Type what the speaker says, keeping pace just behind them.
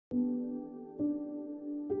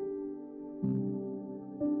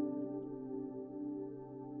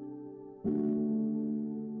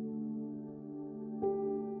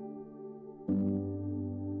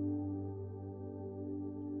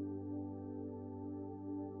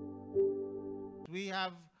We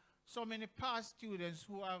have so many past students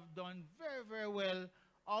who have done very, very well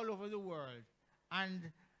all over the world.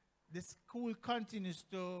 And the school continues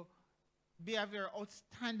to be a very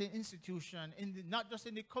outstanding institution, not just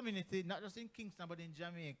in the community, not just in Kingston, but in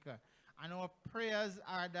Jamaica. And our prayers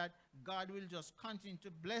are that God will just continue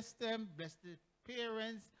to bless them, bless the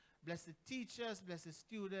parents, bless the teachers, bless the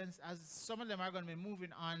students, as some of them are going to be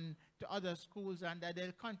moving on to other schools, and that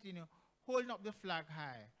they'll continue holding up the flag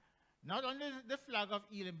high. Not only the flag of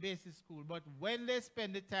Elim Basic School, but when they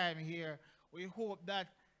spend the time here, we hope that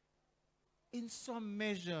in some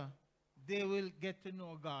measure they will get to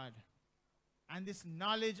know God. And this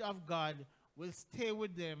knowledge of God will stay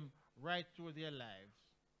with them right through their lives.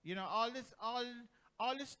 You know, all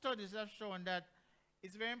the studies have shown that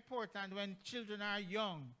it's very important when children are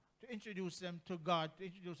young to introduce them to God, to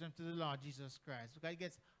introduce them to the Lord Jesus Christ, because it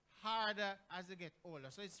gets harder as they get older.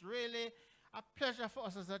 So it's really a pleasure for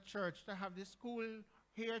us as a church to have the school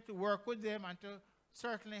here to work with them, and to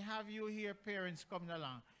certainly have you here, parents, coming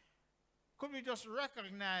along. Could we just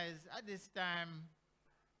recognize at this time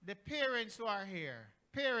the parents who are here?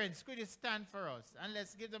 Parents, could you stand for us? And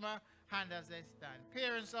let's give them a hand as they stand.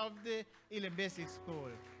 Parents of the Elim Basic School.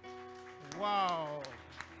 Wow.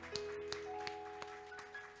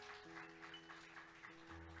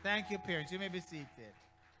 Thank you, parents. You may be seated.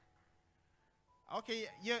 Okay,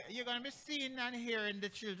 you're going to be seeing and hearing the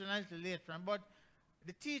children a little later on, but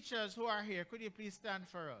the teachers who are here, could you please stand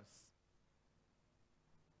for us?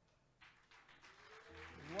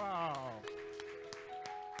 Wow.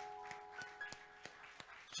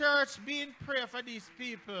 Church, be in prayer for these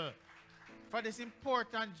people, for this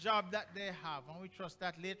important job that they have. And we trust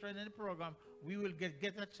that later in the program, we will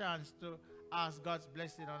get a chance to ask God's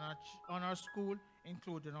blessing on our school,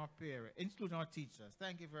 including our parents, including our teachers.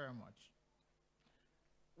 Thank you very much.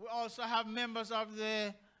 We also have members of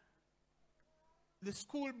the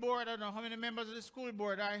school board. I don't know how many members of the school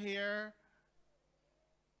board are here.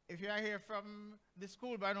 If you are here from the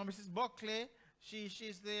school board, I know Mrs. Buckley.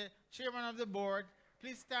 She's the chairman of the board.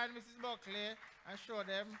 Please stand, Mrs. Buckley, and show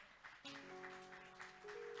them.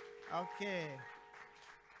 Okay.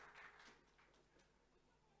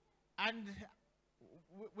 And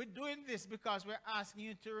we're doing this because we're asking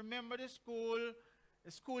you to remember the school. The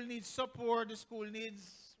school needs support. The school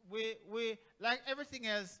needs, we like everything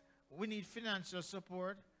else, we need financial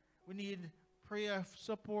support. We need prayer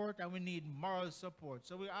support, and we need moral support.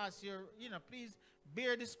 So we ask you, please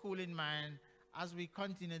bear the school in mind as we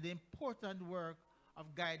continue the important work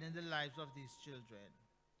of guiding the lives of these children.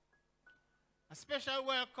 A special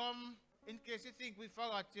welcome, in case you think we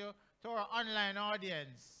forgot you, to our online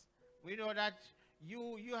audience. We know that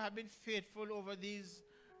you have been faithful over these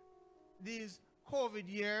COVID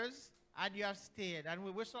years, and you have stayed. And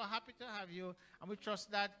we're so happy to have you, and we trust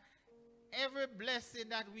that every blessing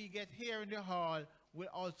that we get here in the hall will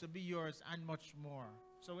also be yours and much more.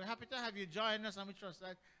 So we're happy to have you join us, and we trust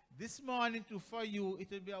that this morning too, for you, it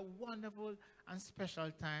will be a wonderful and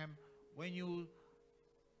special time when you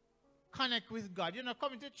connect with God.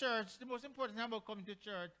 Coming to church, the most important thing about coming to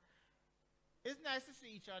church, it's nice to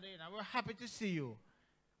see each other, we're happy to see you.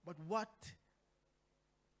 But what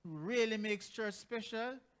really makes church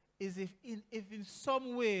special is if in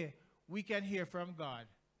some way we can hear from God.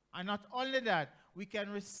 And not only that, we can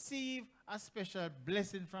receive a special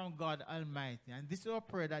blessing from God Almighty. And this is our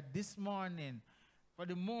prayer, that this morning, for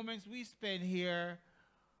the moments we spend here,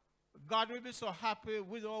 God will be so happy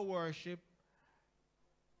with our worship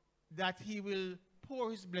that he will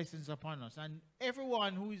pour his blessings upon us. And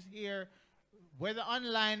everyone who is here, whether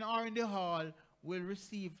online or in the hall, will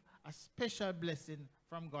receive a special blessing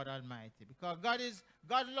from God Almighty. Because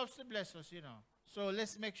God loves to bless us, So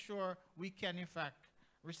let's make sure we can, in fact,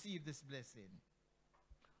 receive this blessing.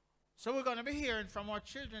 So we're going to be hearing from our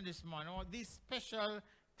children this morning. These special,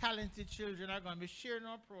 talented children are going to be sharing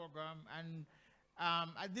our program. And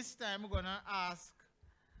at this time, we're going to ask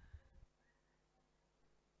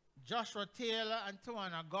Joshua Taylor and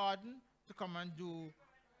Tawana Gordon to come and do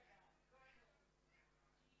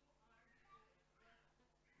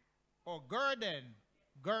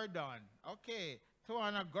Gurdon. Okay,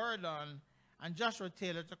 Tawana Gurdon and Joshua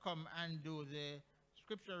Taylor to come and do the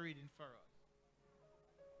scripture reading for us.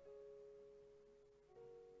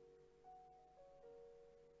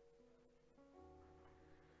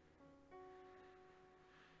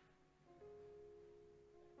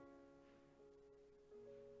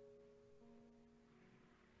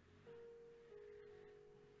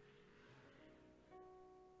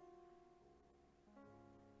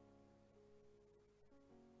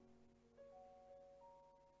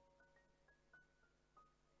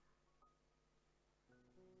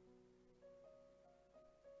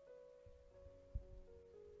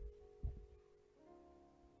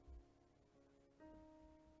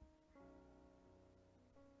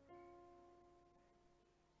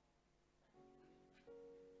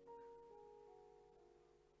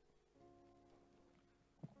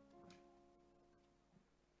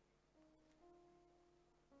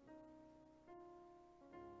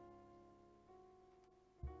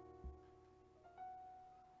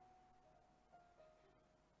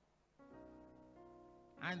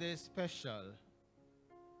 and they're special.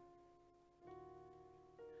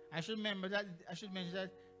 I should mention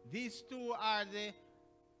that these two are the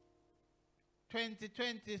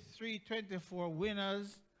 2023-24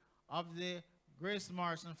 winners of the Grace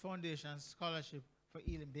Morrison Foundation Scholarship for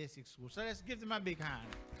Elim Basic School. So let's give them a big hand.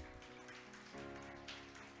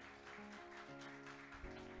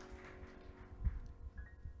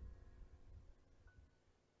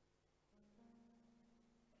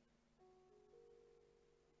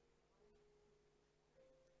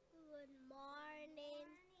 Good morning,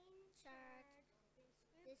 church.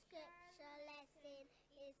 The scripture lesson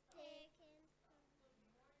is taken.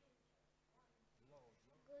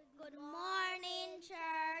 Good morning,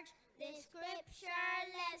 church. The scripture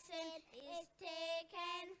lesson is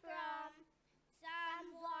taken from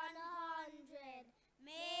Psalm 100.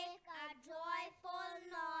 Make a joyful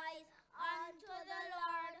noise unto the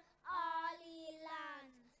Lord, all ye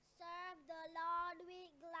lands. Serve the Lord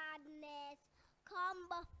with gladness. Come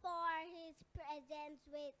before his presence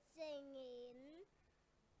with singing.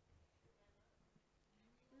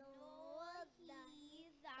 Know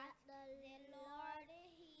ye that the Lord,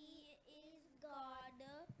 he is God.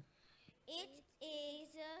 It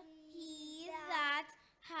is he that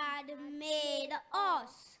had made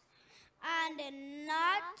us, and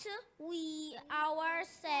not we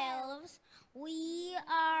ourselves. We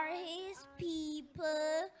are his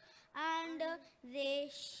people, and the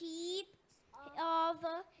sheep of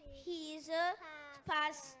his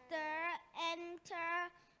pasture. Enter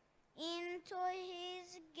into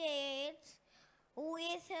his gates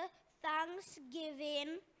with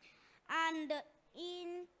thanksgiving, and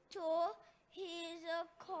into his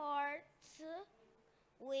courts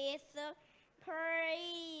with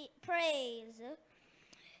praise.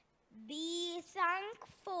 Be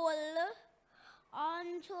thankful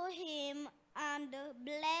unto him and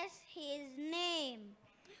bless his name.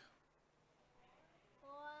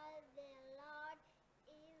 For the Lord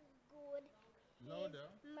is good. Louder.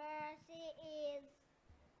 His mercy is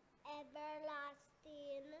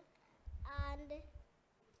everlasting, and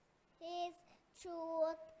his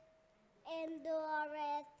truth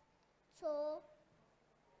endureth to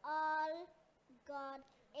all God.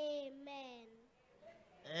 Amen.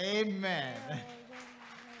 Amen.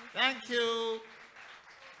 Thank you,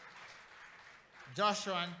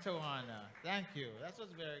 Joshua and Tawana. Thank you. That was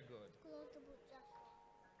very good.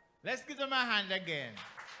 Let's give them a hand again.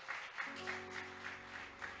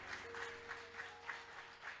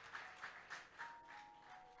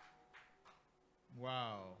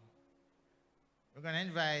 Wow. We're going to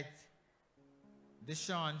invite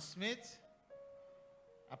Deshaun Smith,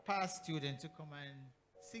 a past student, to come and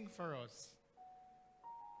sing for us.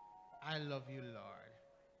 I love you, Lord.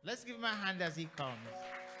 Let's give him a hand as he comes.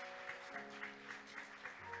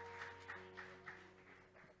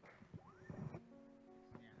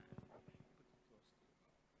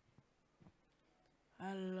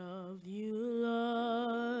 I love you,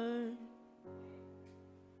 Lord,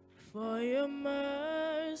 for your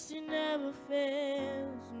mercy never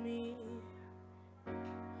fails me.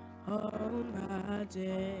 All my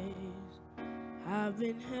days I've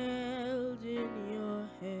been held in your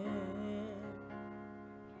hand.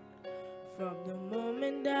 From the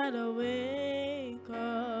moment that I wake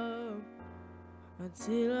up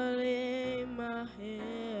until I lay my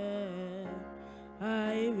head,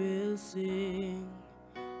 I will sing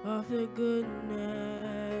of the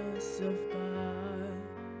goodness of God.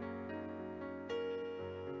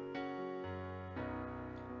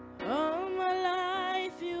 All my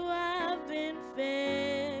life you have been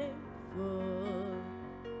faithful.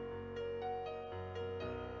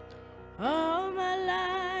 All my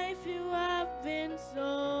life you have been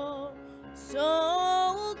so,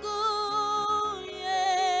 so good,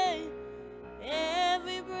 yeah.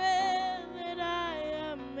 Every breath that I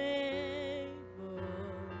am able,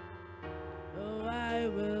 oh, I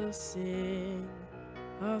will sing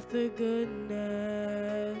of the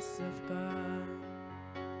goodness of God.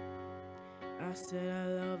 I said I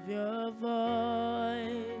love your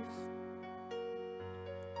voice.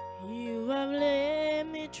 You have led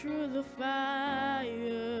me through the fire,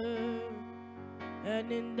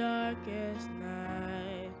 and in darkest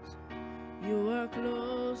nights you are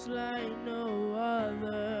close like no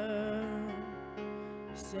other.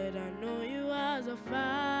 Said I know you as a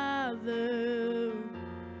father,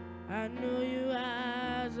 I know you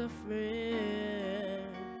as a friend.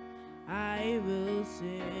 I will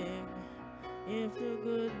sing of the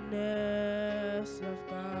goodness of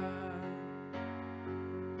God.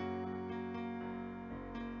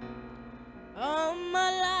 All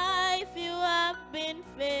my life you have been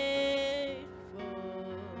faithful.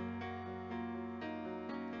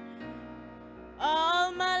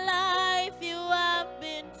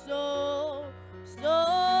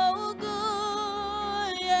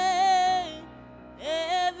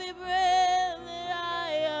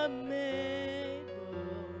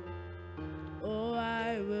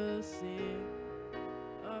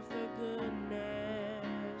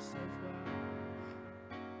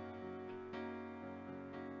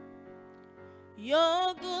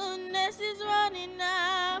 Your goodness is running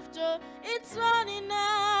after, it's running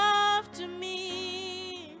after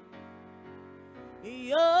me.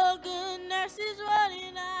 Your goodness is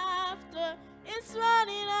running after, it's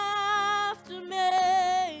running after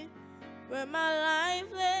me. When my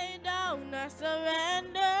life laid down, I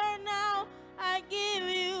surrender now. I give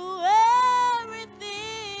you everything.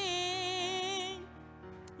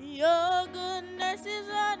 Your goodness is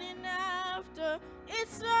running after,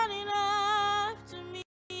 it's running after me.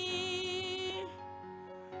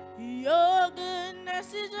 Your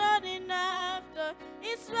goodness is running after,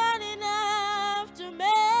 it's running after me.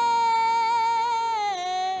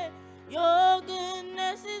 Your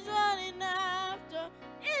goodness is running after,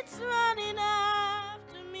 it's running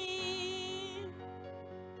after me.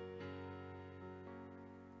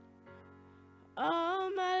 All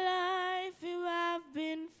my life you have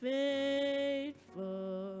been faithful.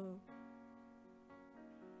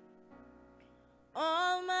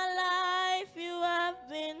 All my life you have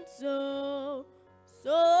been so,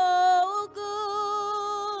 so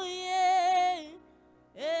good, yeah.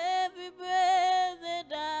 Every breath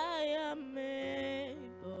that I am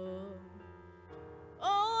able,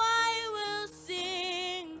 oh, I will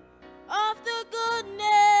sing of the goodness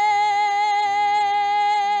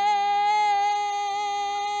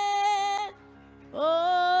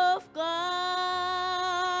of God.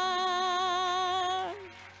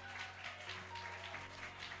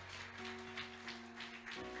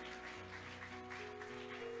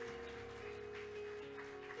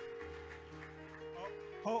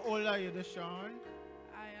 How old are you, Deshaun?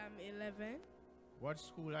 I am 11, What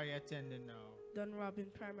school are you attending now?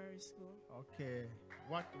 Dunrobin Primary School, Okay.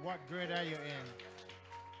 What grade are you in?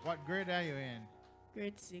 What grade are you in?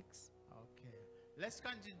 grade 6. Okay. Let's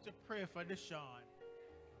continue to pray for Deshaun.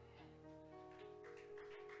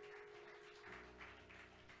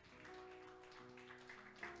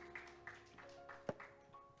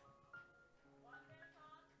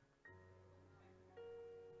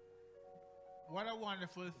 What a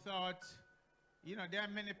wonderful thought. You know, there are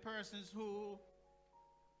many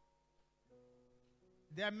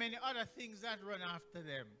other things that run after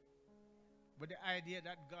them. But the idea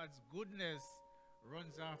that God's goodness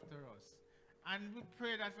runs after us. And we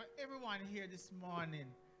pray that for everyone here this morning,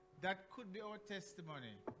 that could be our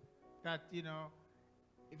testimony. That, you know,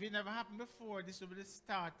 if it never happened before, this will be the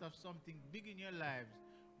start of something big in your lives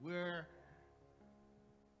where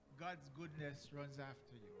God's goodness runs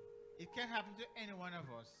after you. It can happen to any one of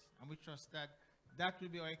us, and we trust that that will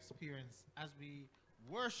be our experience as we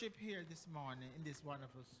worship here this morning in this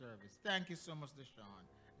wonderful service. Thank you so much, Deshaun.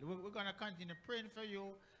 We're going to continue praying for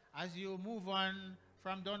you as you move on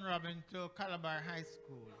from Dunrobin to Calabar High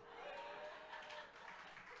School.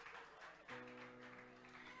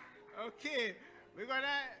 Okay, we're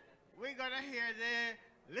gonna hear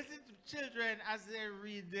listen to children as they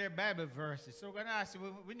read their Bible verses. So we're gonna ask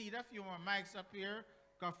you, we need a few more mics up here.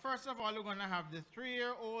 Because first of all, we're gonna have the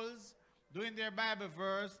 3-year-olds doing their Bible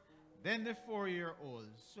verse, then the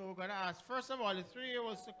 4-year-olds. So we're gonna ask first of all the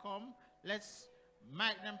 3-year-olds to come. Let's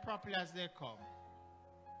mic them properly as they come.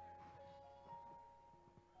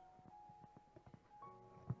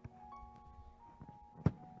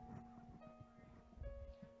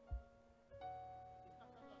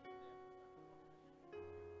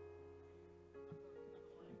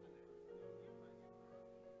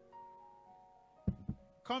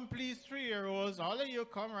 Come please, 3-year-olds, all of you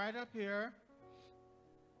come right up here.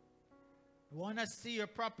 We want to see you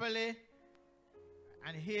properly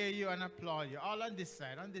and hear you and applaud you. All on this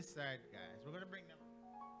side, guys. We're going to bring them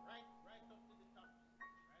right up to the top.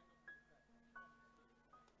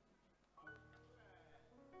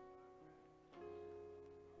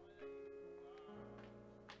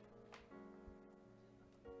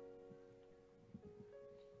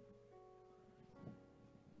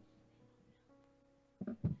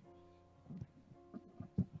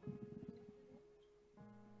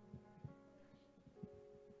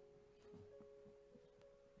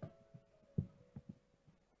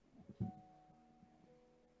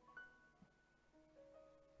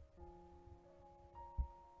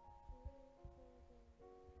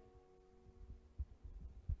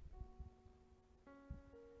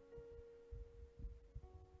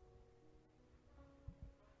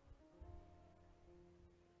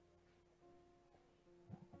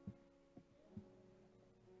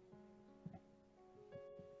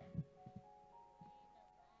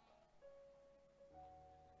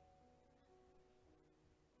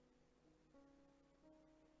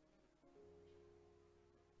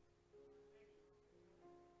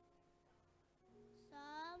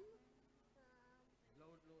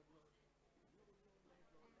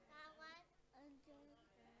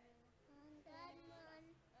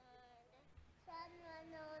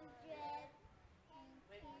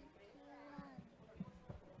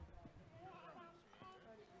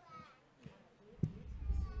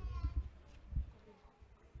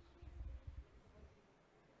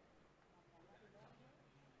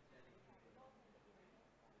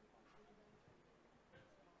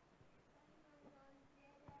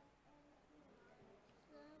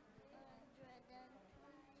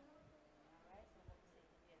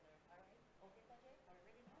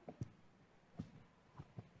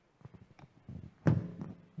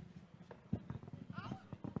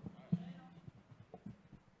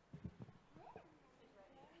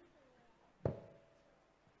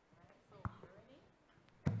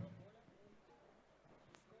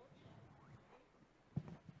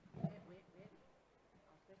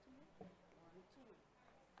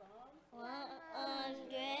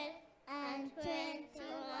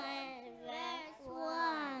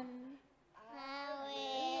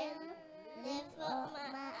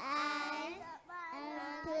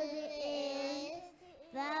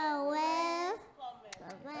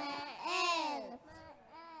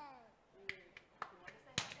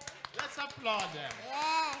 applaud them.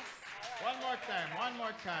 Yes. One more time, one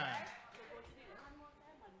more time.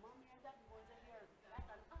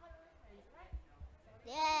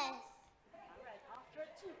 Yes.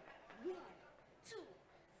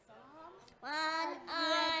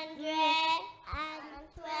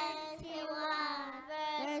 121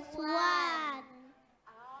 verse 1.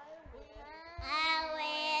 I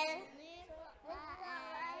will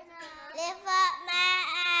lift up my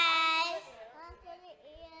eyes until the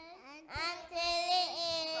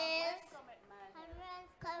ears come my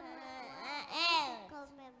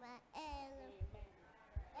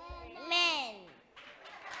Amen.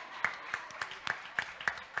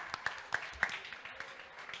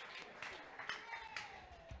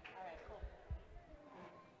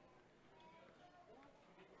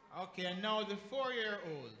 Okay, and now the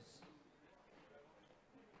 4-year-olds.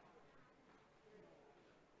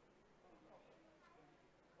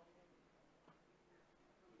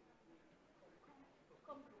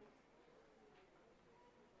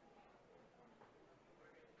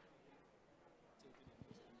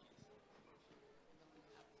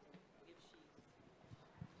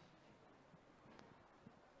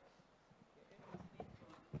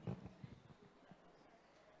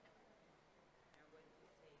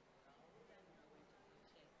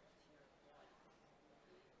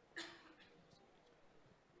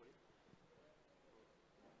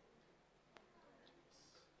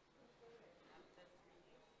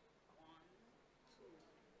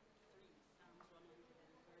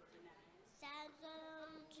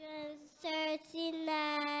 Psalms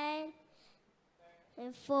 139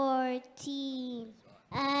 and 14.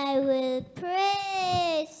 I will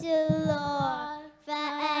praise the Lord, for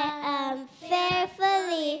I am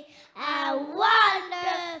fearfully and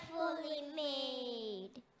wonderfully made.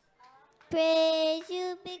 Praise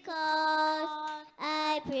you because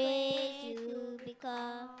I praise you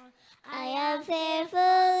because I am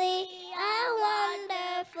fearfully and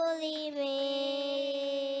wonderfully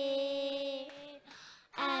made.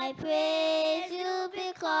 I praise you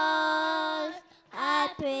because I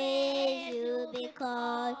praise you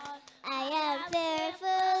because I am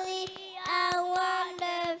fearfully and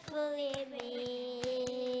wonderfully made.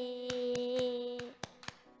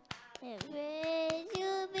 I praise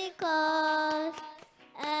you because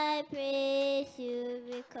I praise you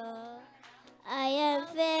because I am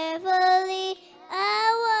fearfully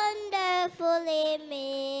and wonderfully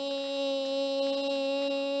made.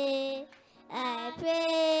 I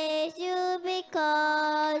praise you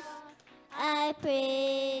because I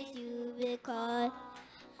praise you because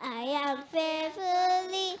I am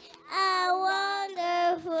fearfully and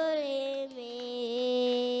wonderfully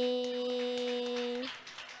made.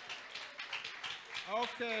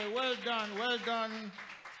 Okay, well done,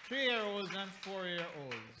 3-year-olds and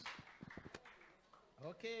 4-year-olds.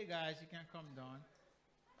 Okay, guys, you can come down.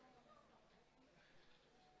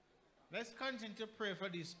 Let's continue to pray for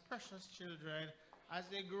these precious children as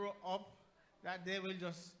they grow up, that they will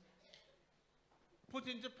just put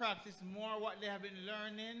into practice more what they have been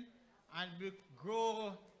learning and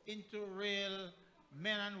grow into real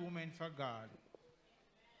men and women for God.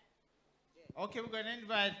 Okay, we're going to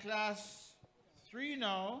invite class 3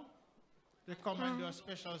 now to come and do a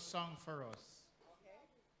special song for us.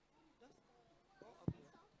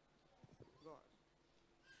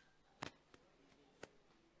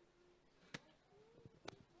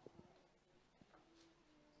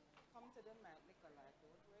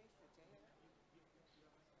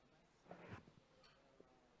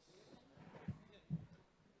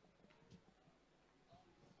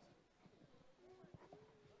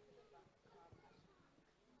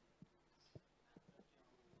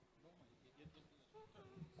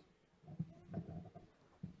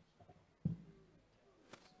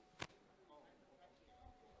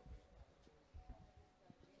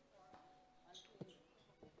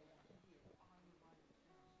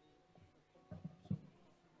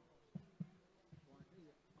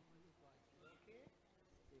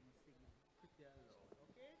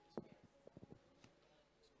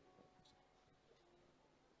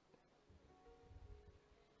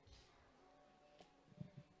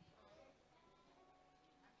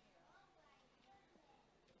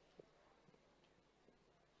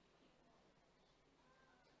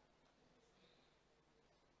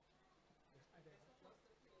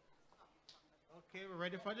 Okay, we're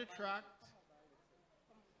ready for the track.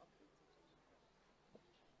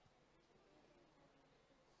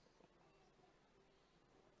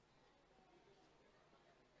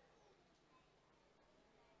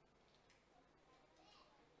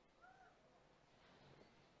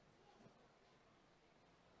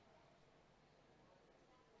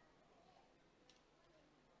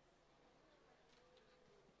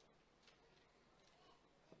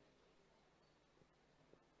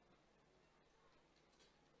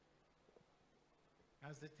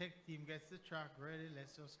 As the tech team gets the track ready,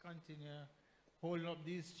 let's just continue holding up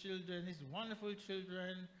these children, these wonderful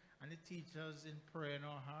children, and the teachers in prayer in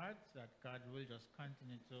our hearts that God will just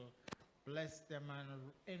continue to bless them and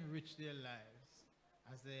enrich their lives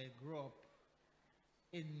as they grow up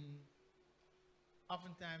in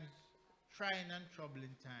oftentimes trying and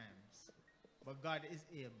troubling times. But God is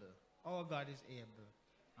able. Our God is able.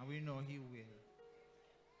 And we know He will.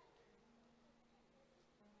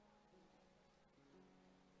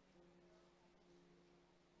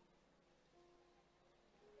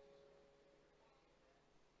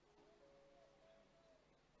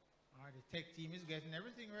 All right, the tech team is getting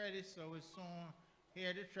everything ready, so we'll soon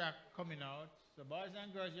hear the track coming out. So boys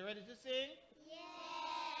and girls, you ready to sing?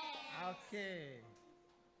 Yes. Okay.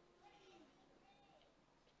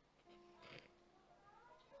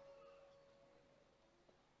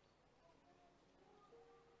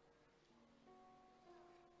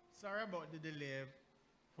 Sorry about the delay,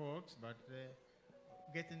 folks, but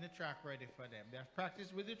getting the track ready for them. They have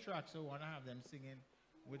practiced with the track, so we want to have them singing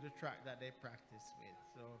with the track that they practice with.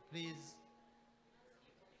 So please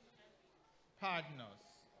pardon us.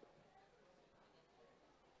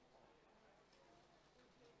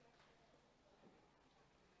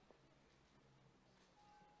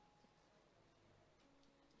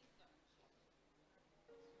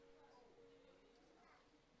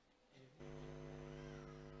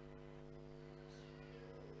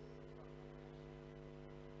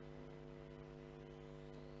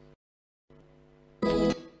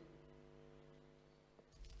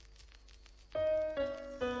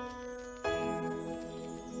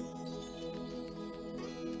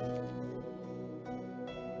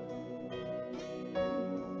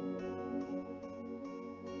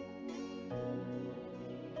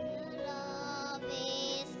 Love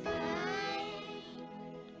is kind.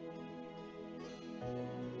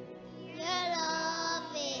 Your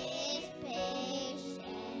love is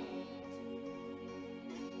patient.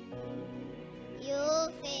 You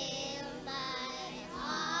fill my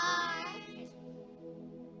heart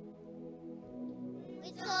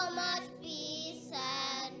with so much peace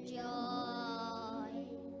and joy.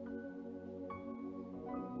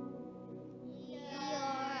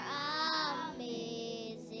 You're amazing.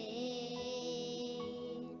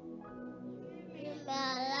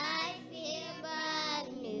 My life feel brand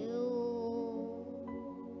new.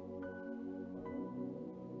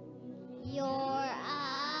 You're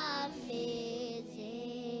amazing.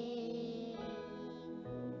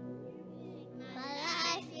 My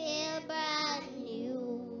life feel brand new.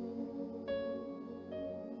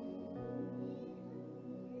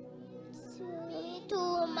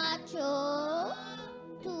 Too much, oh,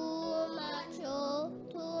 too much, oh,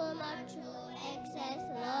 too much, oh, excess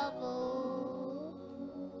love, oh.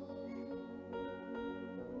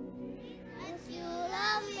 'Cause you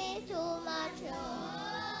love me too much, oh,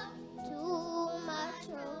 too much,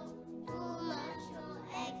 oh, too much, oh,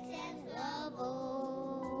 excess love, oh.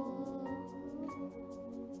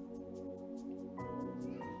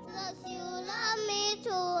 'Cause you love me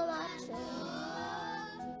too much, oh,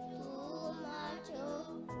 too much, oh,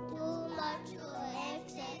 too much, oh,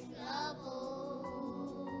 excess love, oh.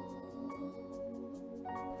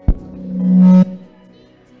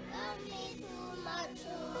 Love me too much,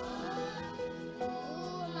 oh,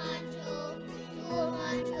 too much, oh, too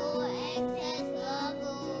much, oh, excess love, oh.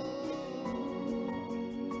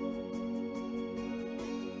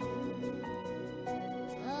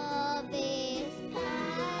 Love is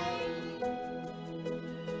kind.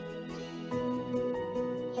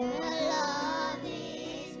 Your love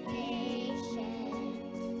is patient.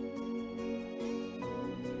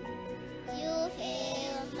 You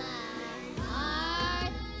fill my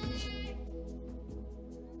heart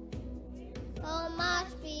so much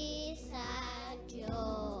peace and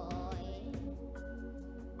joy.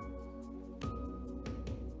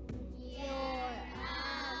 You're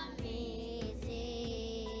amazing.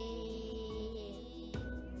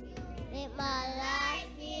 Make my life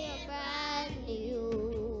feel brand new.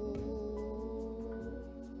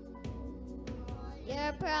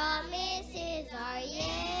 Your promises are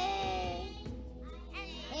yea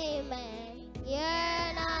and amen.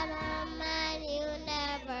 You're not a man, you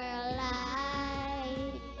never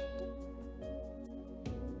lied.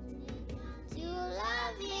 You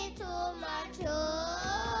love me too much,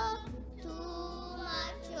 oh, too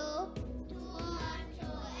much, oh, too much,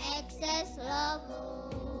 oh, excess love, oh.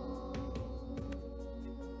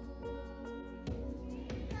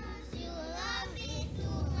 'Cause you love me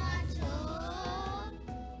too much, oh,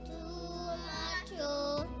 too much,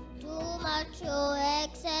 oh, too much, oh,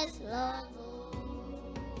 excess love, oh.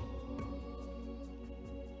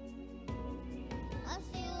 'Cause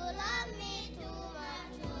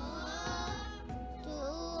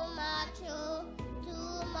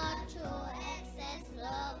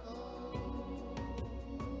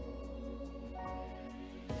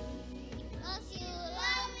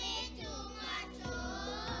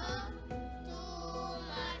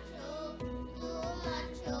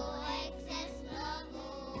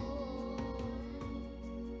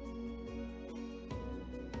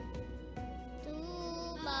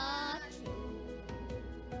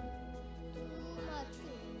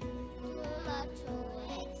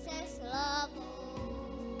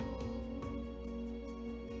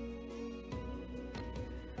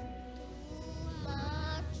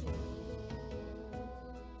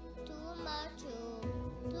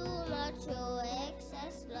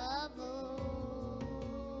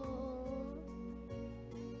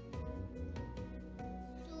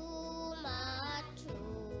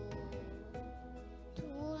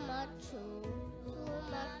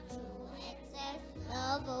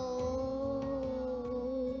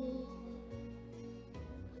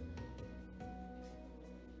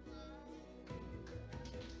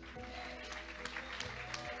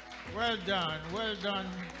Well done,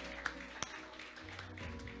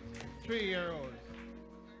 3-year-olds.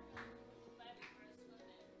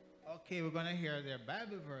 Okay, we're going to hear their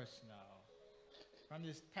Bible verse now from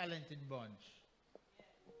this talented bunch.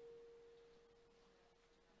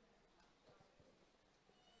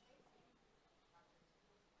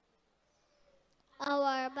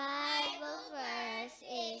 Our Bible verse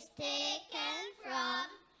is taken from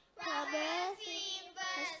Proverbs 3,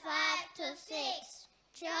 verse 5 to 6.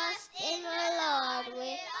 Trust in the Lord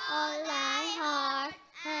with all thy heart,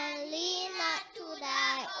 and lean not to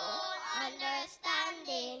thy own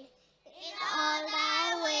understanding. In all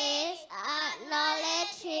thy ways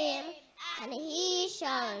acknowledge him, and he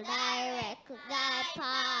shall direct thy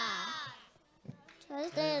path.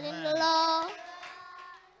 Trust in the Lord.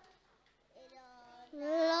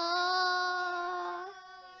 Lord,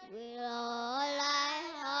 with all thy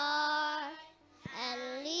heart, and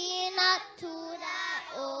lean not to thy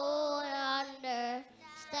own understanding.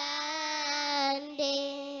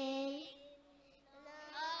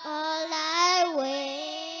 All thy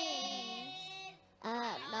ways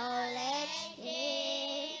acknowledge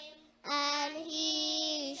him, and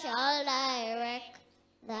he shall direct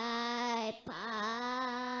thy path.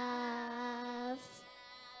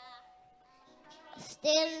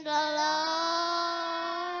 In the Lord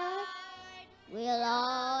with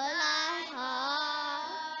all thy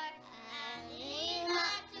heart, and lean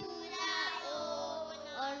not to thy own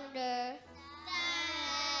understanding.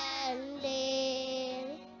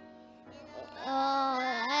 All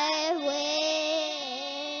thy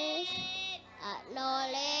ways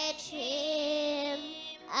acknowledge him,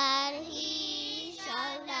 and he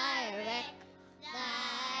shall direct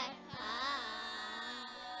thy path.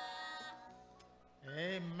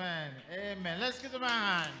 Amen. Amen. Let's give them a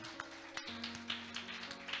hand.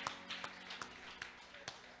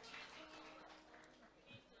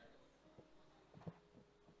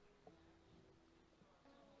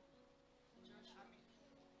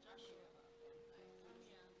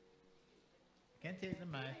 Can take the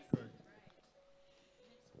mic. Good.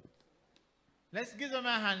 Let's give them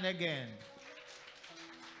a hand again.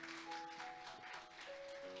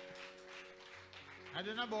 I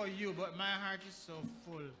don't know about you, but my heart is so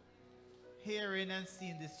full hearing and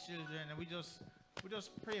seeing these children, and we just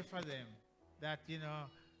pray for them that, you know,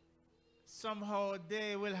 somehow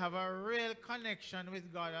they will have a real connection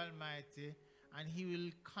with God Almighty, and he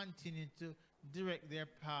will continue to direct their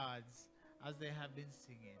paths as they have been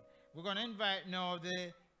singing. We're going to invite now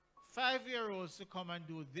the 5-year-olds to come and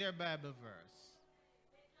do their Bible verse.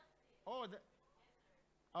 Oh,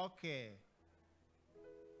 okay.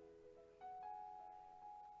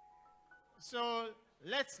 So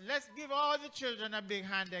let's give all the children a big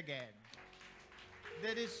hand again.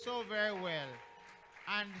 They did so very well.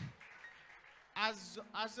 And as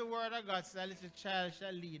the word of God says, a little child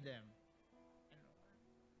shall lead them.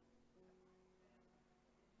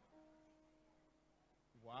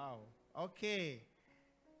 Wow. Okay.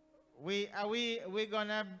 We're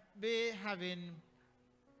gonna be having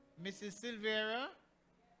Mrs. Silvera.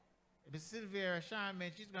 Mrs. Silvera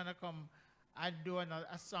Charmaine, she's gonna come and do a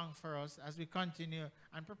song for us as we continue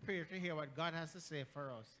and prepare to hear what God has to say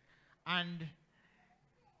for us. And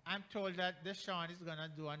I'm told that Deshaun is gonna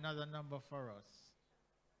do another number for us.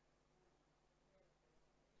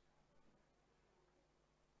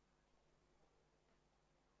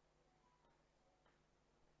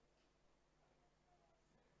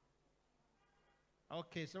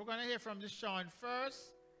 Okay, so we're going to hear from Deshaun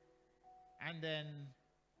first, and then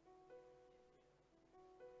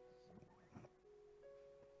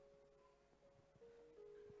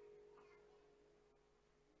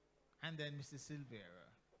Mrs. Silvera.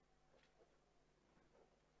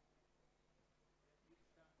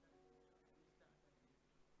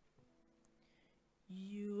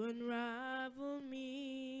 You unravel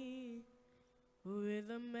me with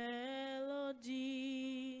a melody.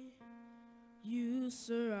 You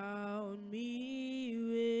surround me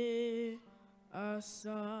with a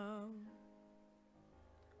song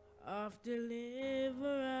of deliverance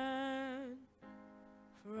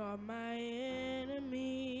from my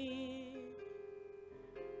enemy,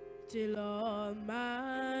 till all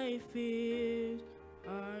my fears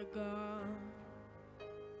are gone.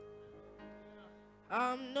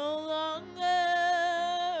 I'm no longer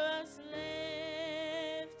a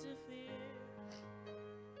slave to fear,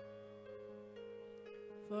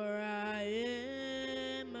 for I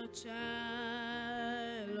am a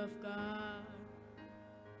child of God.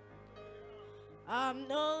 I'm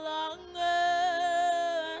no longer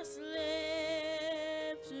a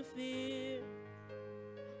slave to fear,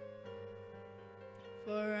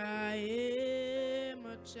 for I am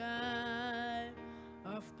a child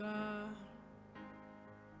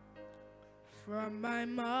From my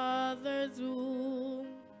mother's womb,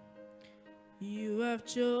 you have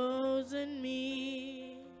chosen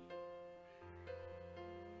me.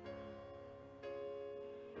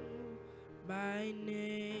 By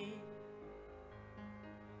name,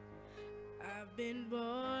 I've been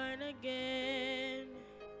born again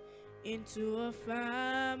into a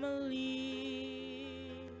family.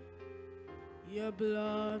 Your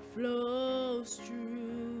blood flows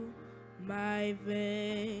through my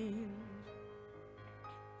veins.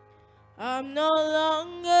 I'm no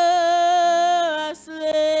longer a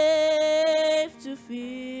slave to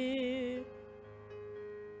fear,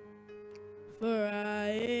 for I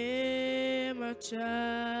am a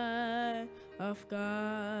child of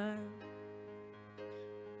God.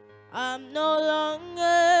 I'm no longer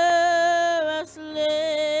a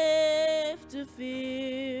slave to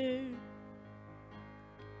fear,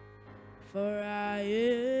 for I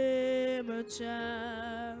am a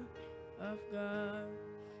child of God.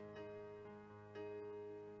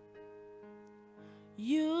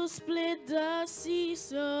 You split the sea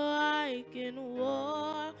so I can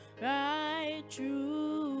walk right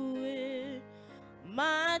through it.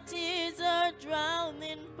 My tears are drowned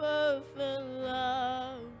in perfect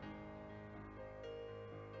love.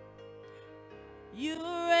 You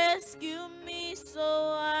rescue me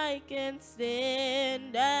so I can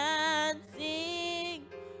stand and sing.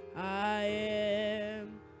 I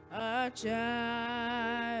am a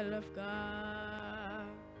child of God.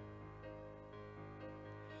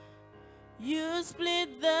 You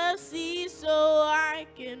split the sea so I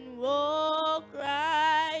can walk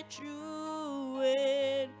right through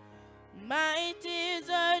it. My tears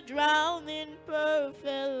are drowned in perfect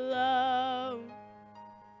love.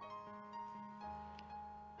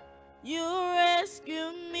 You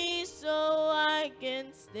rescue me so I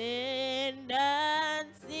can stand and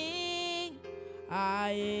sing. I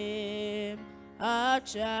am a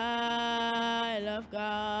child of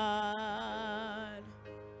God.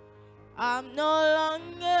 I'm no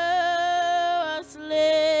longer a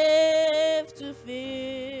slave to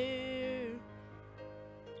fear,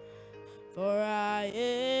 for I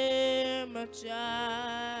am a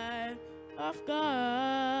child of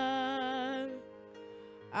God.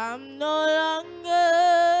 I'm no longer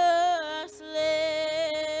a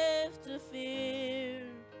slave to fear,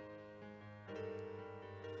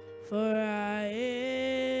 for I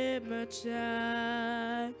am a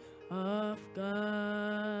child of God.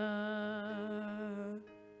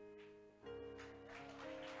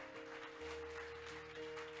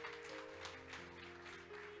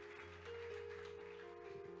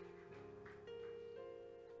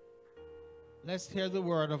 Let's hear the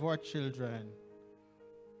word of our children.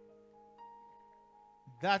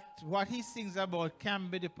 That what he sings about can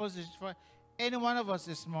be the position for any one of us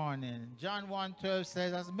this morning. John 1:12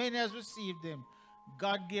 says, as many as received him,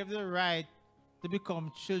 God gave the right to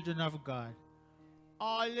become children of God.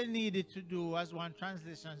 All they needed to do, as one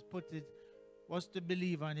translation put it, was to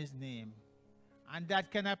believe on his name. And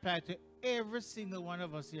that can apply to every single one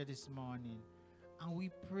of us here this morning. And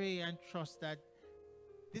we pray and trust that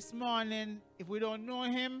this morning, if we don't know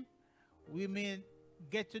him, we may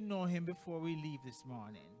get to know him before we leave this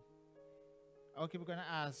morning. Okay, we're going to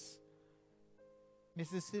ask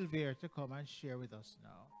Mrs. Sylvia to come and share with us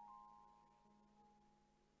now.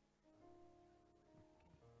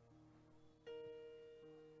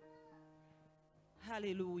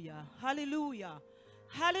 Hallelujah, hallelujah,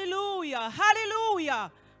 hallelujah,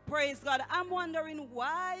 hallelujah. Praise God. I'm wondering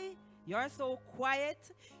why you're so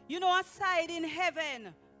quiet. You know, aside in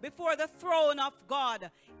heaven, before the throne of God,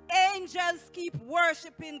 angels keep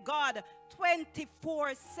worshiping God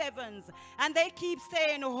 24/7. And they keep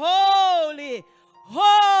saying, holy,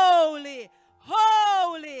 holy,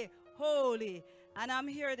 holy, holy. And I'm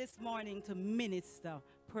here this morning to minister.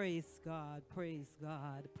 Praise God, praise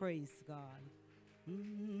God, praise God.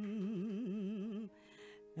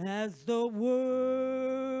 As the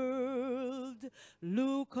world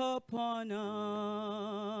look upon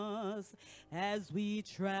us, as we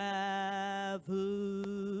travel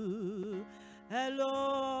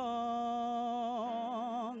along,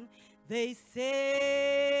 they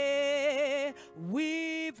say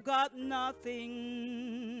we've got nothing,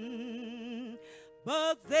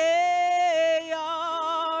 but they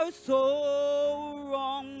are so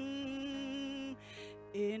wrong.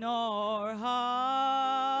 In our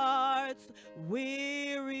hearts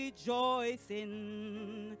we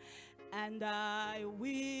rejoicing, and I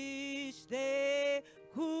wish they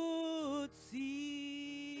could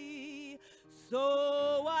see.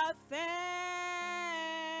 So I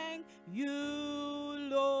thank you,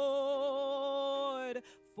 Lord,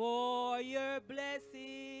 for your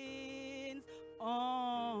blessings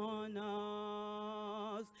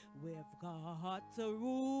but a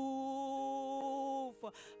roof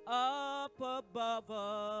up above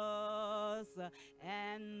us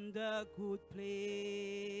and a good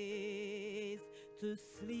place to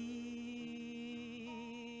sleep.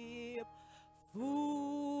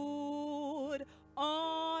 Food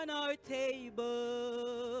on our tables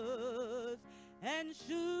and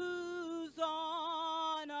shoes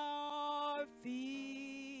on our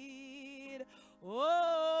feet.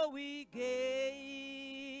 Oh, we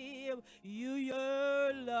gave you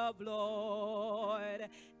your love, Lord,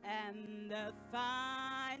 and the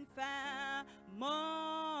fine family.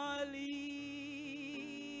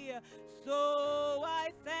 So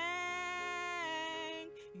I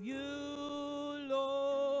thank you,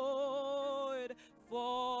 Lord,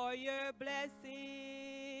 for your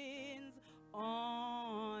blessings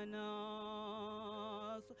on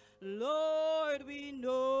us. Lord, we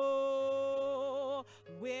know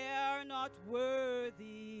we're not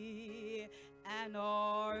worthy and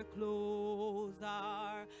our clothes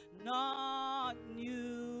are not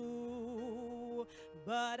new,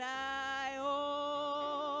 but I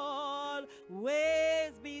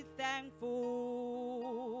always be thankful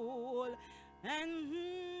and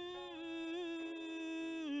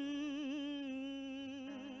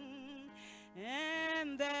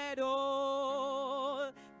that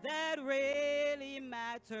all that really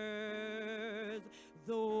matters,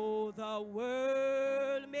 though the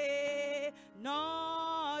world may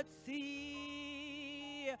not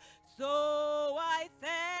see. So I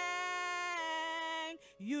thank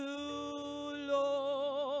you,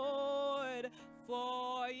 Lord,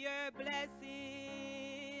 for your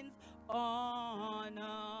blessings on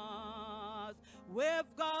us.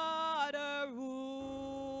 We've got a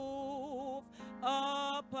roof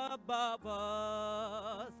up above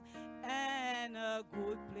us and a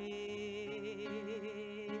good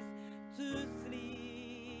place to sleep.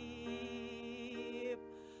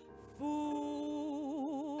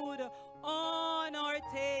 Food on our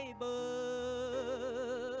table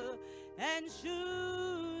and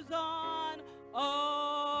shoes on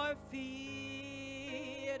our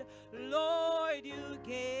feet. Lord, you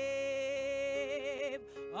gave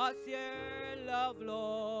us your love,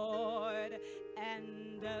 Lord,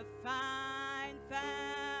 and a fine family.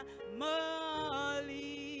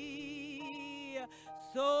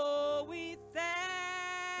 So we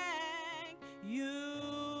thank you,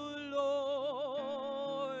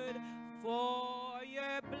 Lord, for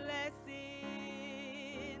your blessings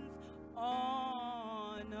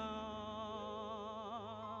on us.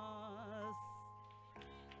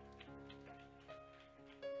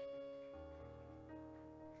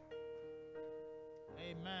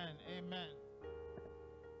 Amen. Amen.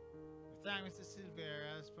 Thank Mr.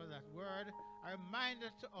 Silverius for that word. A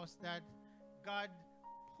reminder to us that God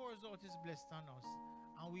pours out his blessing on us,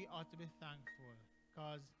 and we ought to be thankful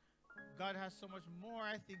because God has so much more,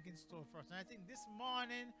 I think, in store for us. And I think this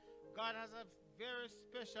morning, God has a very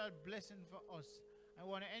special blessing for us. I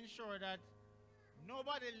want to ensure that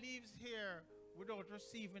nobody leaves here without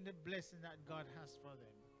receiving the blessing that God has for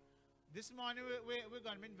them. This morning, we're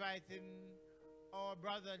going to be inviting our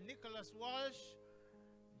brother Nicholas Walsh.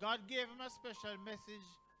 God gave him a special message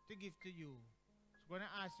to give to you. So I'm going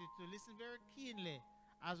to ask you to listen very keenly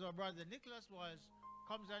as our brother Nicholas Walsh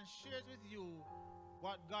comes and shares with you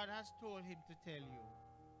what God has told him to tell you.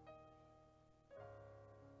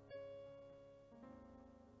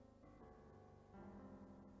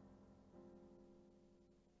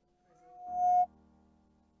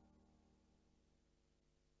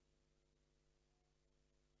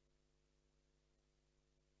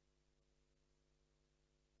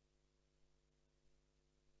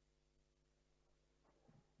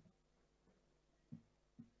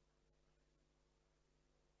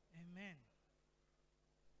 Amen.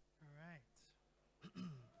 All right.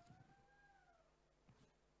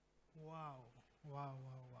 Wow, wow,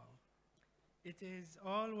 wow, wow. It is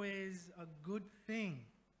always a good thing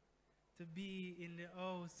to be in the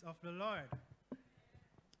house of the Lord.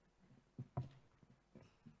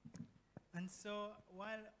 And so,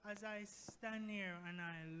 as I stand here and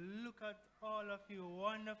I look at all of you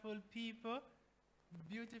wonderful people,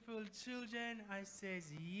 beautiful children, I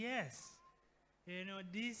says, yes. You know,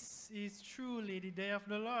 this is truly the day of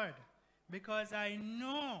the Lord, because I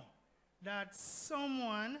know that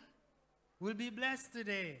someone will be blessed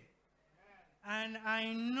today. And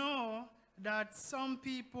I know that some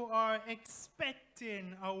people are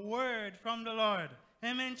expecting a word from the Lord.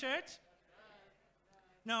 Amen, church?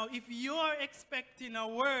 Now, if you're expecting a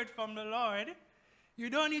word from the Lord, you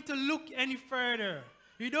don't need to look any further.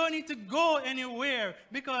 You don't need to go anywhere,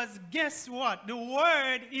 because guess what? The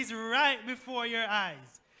word is right before your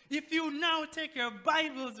eyes. If you now take your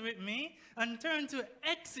Bibles with me and turn to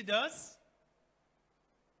Exodus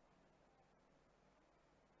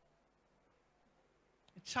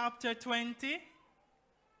chapter 20,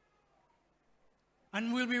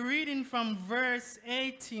 and we'll be reading from verse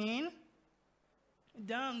 18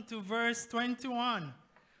 down to verse 21.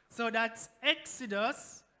 So that's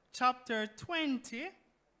Exodus chapter 20,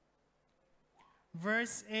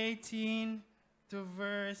 verse 18 to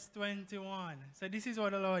verse 21. So this is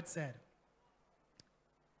what the Lord said.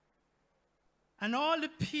 And all the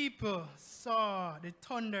people saw the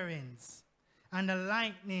thunderings and the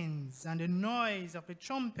lightnings and the noise of the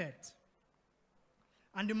trumpet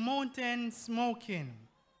and the mountain smoking.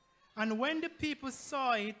 And when the people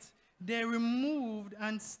saw it, they removed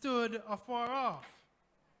and stood afar off.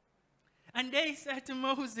 And they said to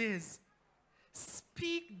Moses,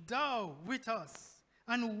 "Speak thou with us,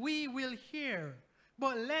 and we will hear.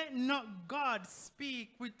 But let not God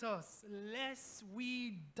speak with us, lest we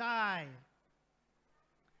die."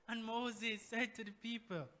 And Moses said to the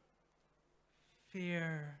people,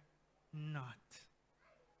 "Fear not.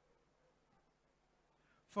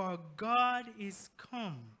 For God is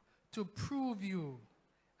come to prove you,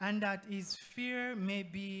 and that his fear may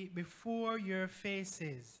be before your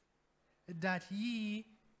faces, that ye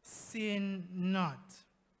sin not."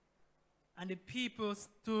 And the people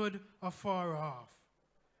stood afar off.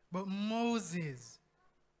 But Moses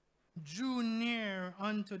drew near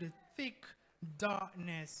unto the thick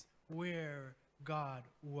darkness where God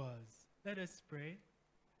was. Let us pray.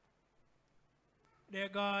 Dear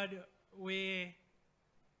God, we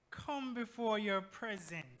come before your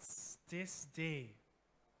presence this day.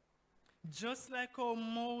 Just like how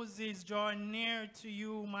Moses drew near to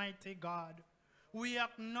you, mighty God, we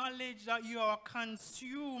acknowledge that you are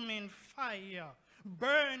consuming fire,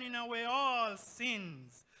 burning away all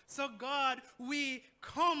sins. So God, we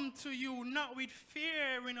come to you not with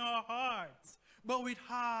fear in our hearts, but with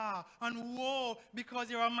awe and woe, because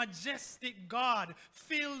you're a majestic God,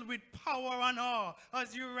 filled with power and awe.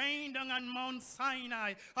 As you rain down on Mount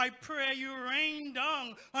Sinai, I pray you rain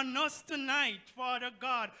down on us tonight, Father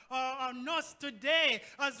God, or on us today,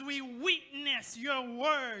 as we witness your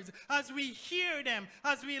words, as we hear them,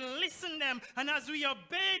 as we listen them, and as we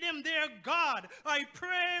obey them, dear God. I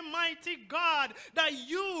pray, mighty God, that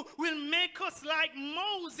you will make us like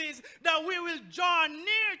Moses, that we will draw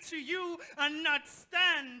near to you and not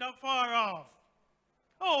stand afar off.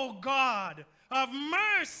 Oh God, have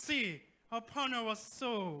mercy upon our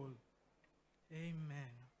soul.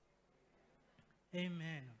 Amen.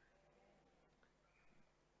 Amen.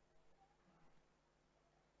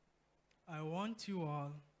 I want you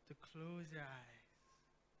all to close your eyes.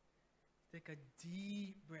 Take a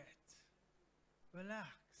deep breath.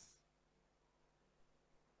 Relax.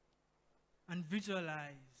 And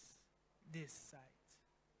visualize this sight.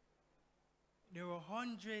 There were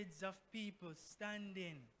hundreds of people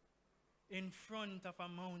standing in front of a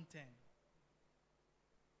mountain.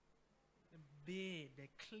 They bathe, they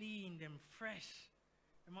clean them fresh.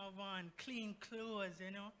 They have on clean clothes,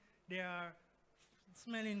 you know. They are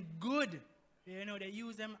smelling good. You know, they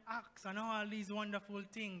use them axe and all these wonderful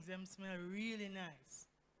things. Them smell really nice.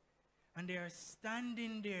 And they are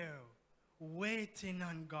standing there waiting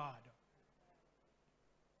on God.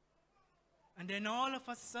 And then all of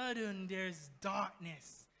a sudden, there's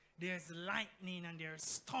darkness, there's lightning, and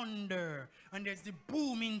there's thunder, and there's the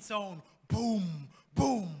booming sound. Boom,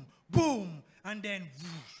 boom, boom, and then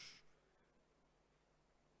whoosh.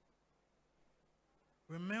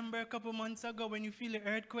 Remember a couple months ago when you feel the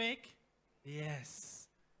earthquake? Yes.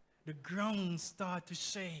 The ground started to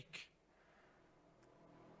shake.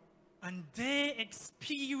 And they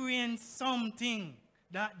experienced something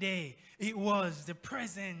that day. It was the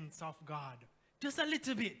presence of God. Just a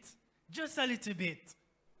little bit. Just a little bit.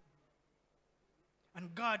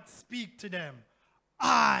 And God speak to them.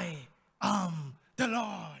 I am the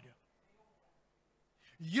Lord,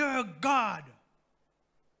 your God,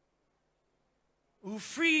 who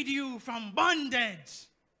freed you from bondage.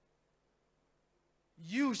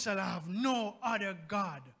 You shall have no other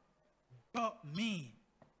God but me.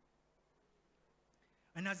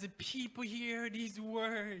 And as the people hear these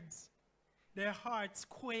words, their hearts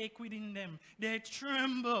quake within them. They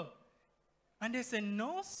tremble. And they say,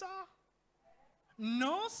 "No, sir.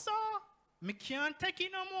 No, sir. Me can't take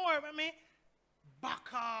it no more. But me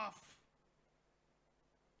back off."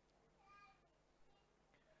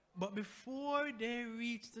 But before they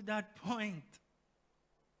reach to that point,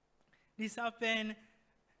 this happened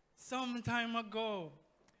some time ago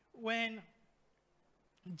when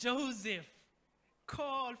Joseph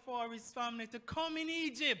called for his family to come in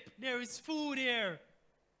Egypt. There is food here.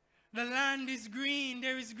 The land is green.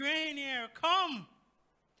 There is grain here. Come.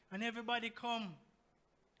 And everybody come.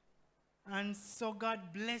 And so God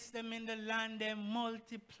bless them in the land. They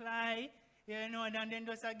multiply. You know, and then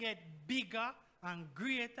just get bigger and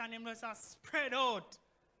greater. And them just spread out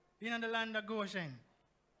in the land of Goshen.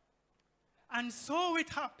 And so it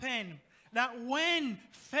happened that when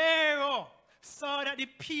Pharaoh saw that the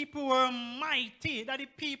people were mighty, that the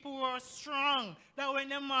people were strong, that when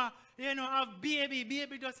them have baby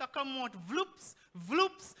just come out, vloops,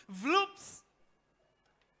 vloops, vloops.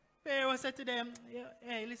 Pharaoh said to them,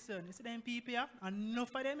 hey, listen, you see them people here?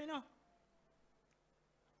 Enough of them, you know.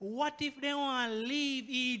 What if they want to leave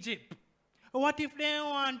Egypt? What if they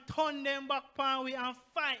want to turn them back upon we and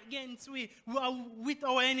fight against we with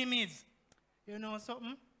our enemies? You know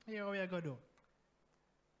something? Here we are going to do.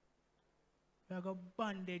 We are going to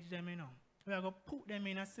bandage them, you know. We are going to put them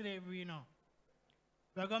in a slavery, you know.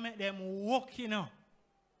 We are going to make them work, you know.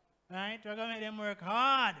 Right? We are going to make them work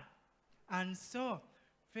hard. And so,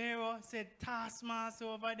 Pharaoh said, taskmaster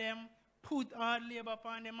over them, put hard labor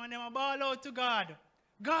upon them, and them ball out to God.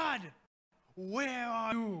 God, where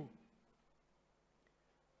are you?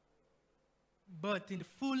 But in the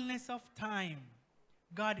fullness of time,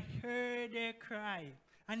 God heard their cry,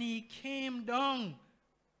 and he came down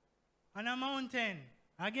on a mountain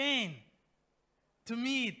again to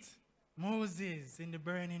meet Moses in the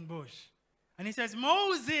burning bush. And he says,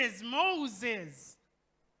 Moses, Moses,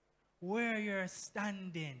 where you're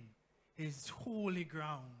standing is holy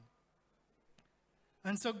ground.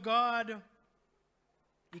 And so God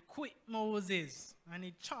equipped Moses and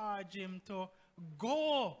he charged him to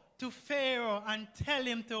go to Pharaoh and tell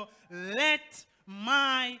him to let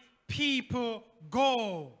my people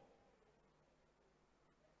go.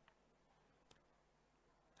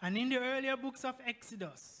 And in the earlier books of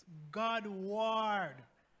Exodus, God warred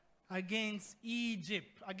against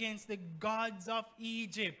Egypt, against the gods of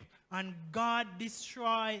Egypt, and God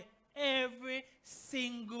destroyed every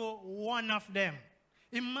single one of them.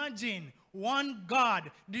 Imagine one God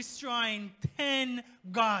destroying 10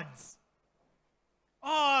 gods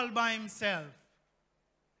all by himself.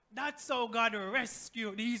 That's how God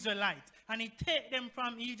rescued the Israelites. And he take them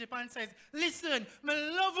from Egypt and says, listen, I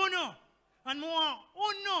love you, and I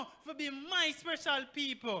want you to be my special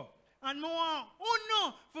people. And I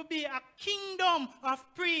want you to be a kingdom of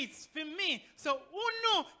priests for me. So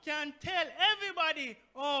you can tell everybody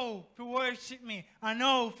how to worship me and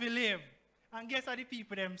how to live. And guess what the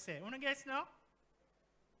people them say? You want to guess now?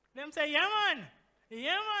 Them say, yeah man.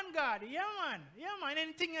 Yeah man, God. Yeah man. Yeah man.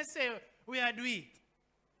 Anything you say, we are do it.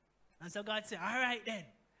 And so God said, all right then.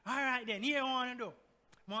 All right then. Here I want to do.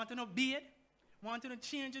 Want to know bathe? Want to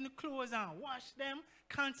change in the clothes and wash them?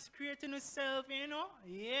 Consecrate yourself, you know?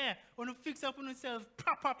 Yeah. Want to fix up on yourself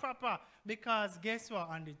proper. Because guess what?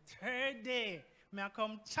 On the third day, may I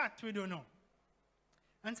come chat with you now.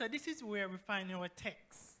 And so this is where we find our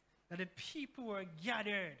text. That the people were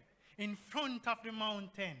gathered in front of the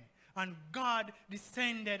mountain. And God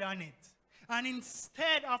descended on it. And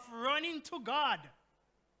instead of running to God,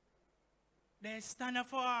 they stand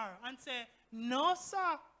afar and say, no, sir,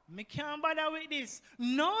 me can't bother with this.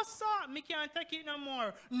 No, sir, me can't take it no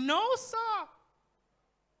more. No, sir.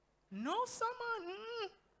 No, sir,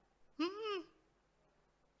 man.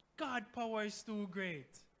 God power is too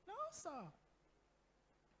great. No, sir.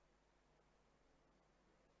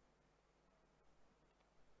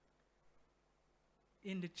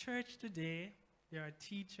 In the church today, there are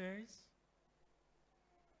teachers,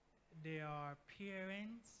 there are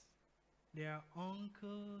parents, there are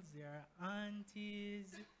uncles, there are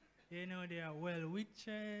aunties, you know, there are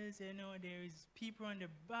well-wishers, you know, there is people on the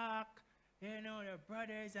back, you know, there are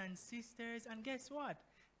brothers and sisters. And guess what?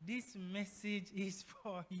 This message is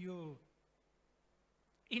for you.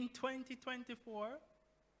 In 2024,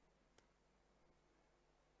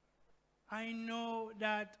 I know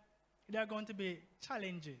that there are going to be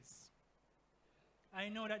challenges. I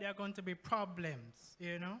know that there are going to be problems,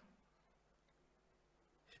 you know.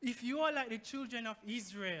 If you are like the children of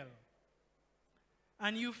Israel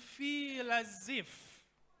and you feel as if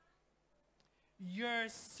your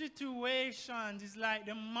situation is like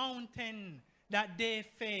the mountain that they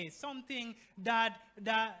face, something that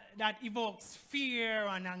evokes fear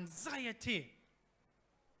and anxiety,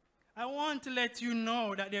 I want to let you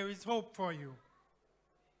know that there is hope for you.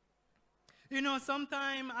 You know,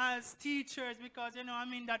 sometimes as teachers, because, you know,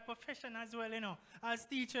 I'm in that profession as well, you know, as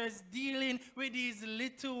teachers dealing with these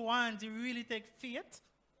little ones, you really take faith.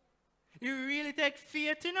 You really take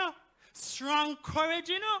faith, you know. Strong courage,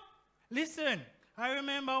 you know. Listen, I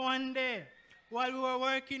remember one day while we were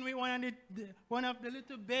working with one of the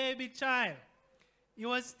little baby child, He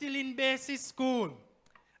was still in basic school.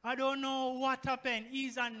 I don't know what happened.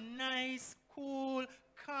 He's a nice, cool,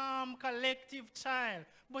 calm, collective child.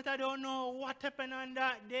 But I don't know what happened on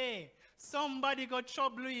that day. Somebody got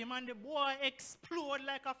trouble with him and the boy exploded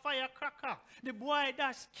like a firecracker. The boy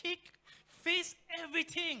dash kick, face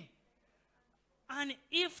everything. And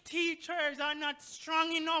if teachers are not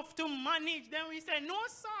strong enough to manage, then we say, no,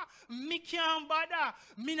 sir, me can't bother.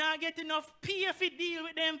 Me not get enough pay if you deal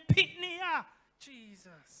with them pitney.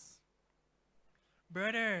 Jesus.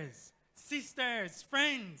 Brothers, sisters,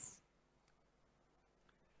 friends,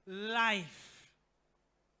 life,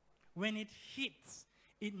 when it hits,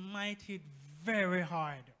 it might hit very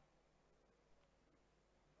hard.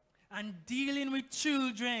 And dealing with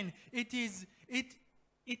children, it is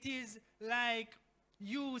like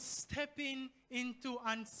you stepping into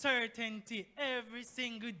uncertainty every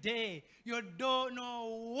single day. You don't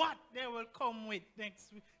know what they will come with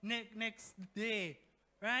next day,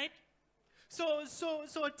 right? So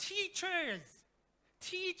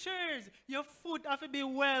teachers, your foot have to be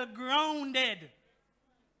well grounded.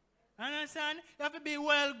 Understand? You have to be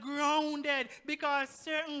well grounded because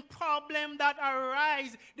certain problems that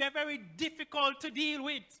arise, they're very difficult to deal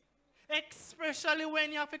with. Especially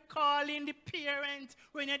when you have to call in the parents,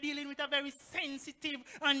 when you're dealing with a very sensitive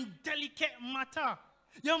and delicate matter.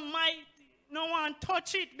 You might not want to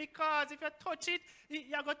touch it because if you touch it,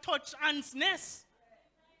 you're going to touch ants' nest.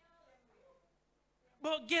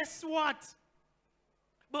 But guess what?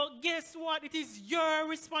 It is your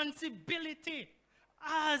responsibility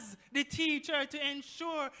as the teacher to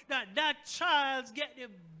ensure that that child get the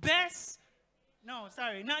best, no,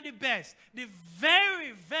 sorry, not the best, the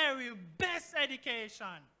very, very best education.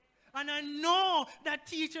 And I know that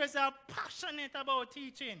teachers are passionate about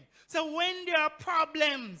teaching. So when there are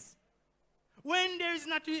problems, when there is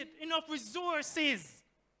not enough resources,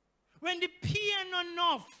 when the pain not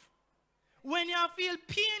enough, when you feel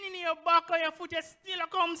pain in your back or your foot, you still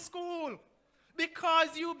come to school.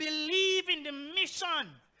 Because you believe in the mission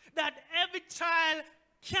that every child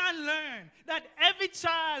can learn, that every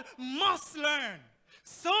child must learn.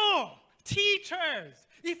 So, teachers,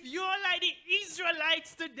 if you're like the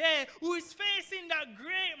Israelites today who is facing that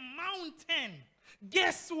great mountain,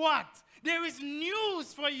 guess what? There is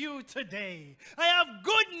news for you today. I have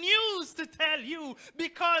good news to tell you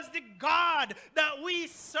because the God that we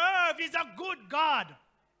serve is a good God.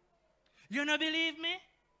 You don't believe me?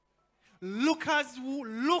 Look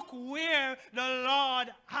where the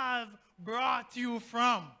Lord has brought you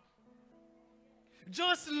from.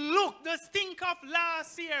 Just look. Just think of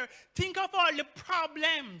last year. Think of all the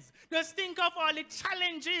problems. Just think of all the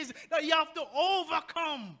challenges that you have to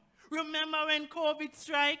overcome. Remember when COVID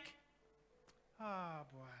struck? Oh,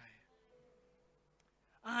 boy.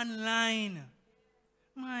 Online.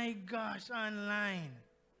 My gosh, online.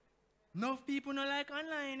 Enough people don't like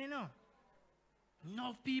online, you know.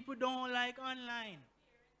 Enough people don't like online.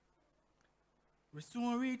 We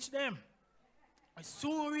soon reach them. We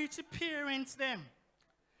soon reach the parents them.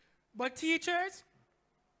 But teachers,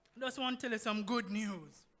 I just want to tell you some good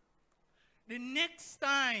news. The next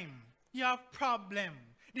time you have problem,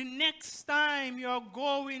 the next time you're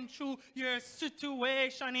going through your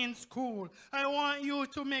situation in school, I want you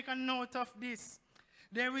to make a note of this.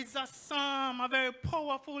 There is a psalm, a very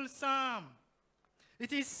powerful psalm.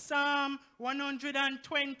 It is Psalm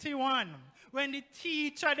 121. When the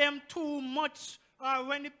teacher them too much, or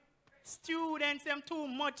when the students them too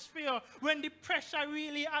much fear, when the pressure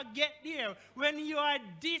really get there, when you are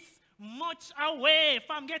this much away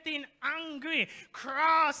from getting angry,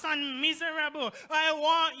 cross and miserable, I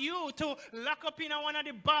want you to lock up in one of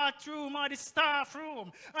the bathroom or the staff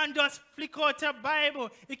room and just flick out your Bible.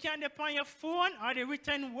 It can depend on your phone or the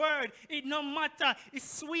written word. It no matter.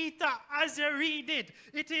 It's sweeter as you read it.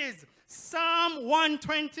 It is Psalm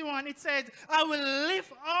 121. It says, I will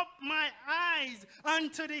lift up my eyes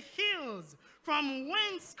unto the hills. From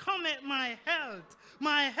whence cometh my health?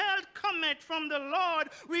 My health cometh from the Lord,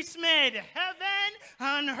 which made heaven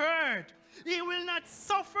and earth. He will not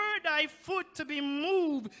suffer thy foot to be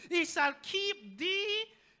moved. He shall keepeth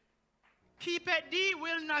thee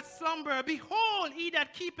will not slumber. Behold, he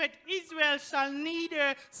that keepeth Israel shall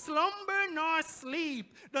neither slumber nor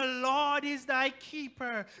sleep. The Lord is thy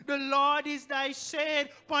keeper. The Lord is thy shade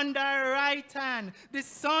upon thy right hand. The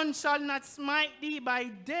sun shall not smite thee by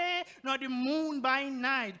day, nor the moon by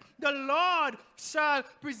night. The Lord shall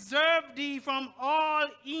preserve thee from all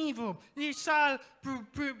evil. Ye shall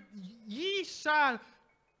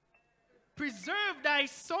preserve thy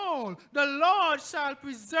soul. The Lord shall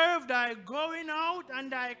preserve thy going out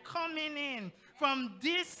and thy coming in from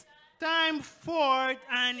this time forth,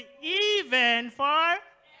 and even for.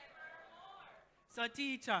 So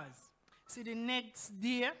teachers, see the next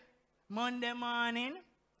day, Monday morning,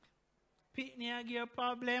 Pitney a give a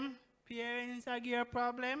problem, parents a give a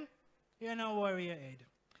problem, you don't worry your head.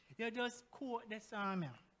 You just quote the psalm.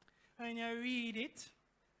 When you read it,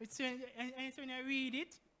 when you read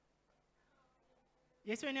it,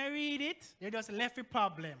 yes, when you read it, you just left the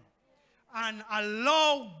problem and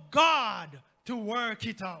allow God to work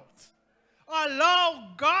it out. Allow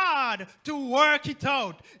God to work it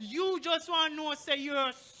out. You just want to know, say,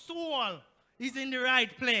 your soul is in the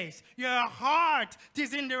right place. Your heart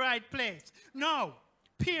is in the right place. Now,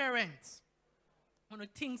 parents, one of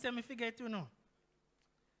the things that I forget to know.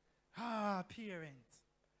 Parents.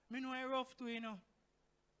 I know it's rough too, you know.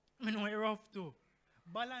 I know it's rough too.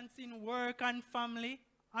 Balancing work and family,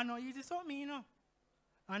 I know easy something, you know.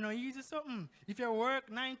 I know easy something. If you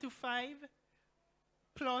work 9 to 5,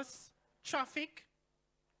 plus traffic,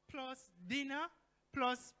 plus dinner,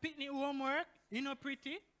 plus picnic homework, you know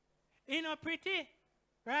pretty? You know pretty,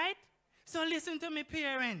 right? So listen to me,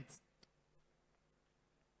 parents.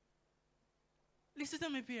 Listen to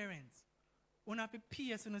me, parents. You have to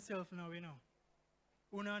pace on yourself now, you know.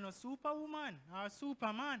 You are no superwoman or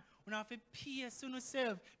superman. You have to pace on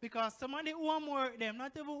yourself because some of the homework them,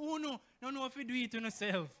 not even you don't know if you do it on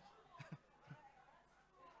yourself.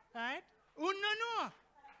 Right? You don't know.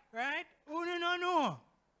 Right? You don't know.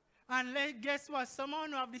 And guess what?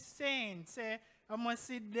 Someone have the saying, say, I must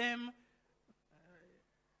see them,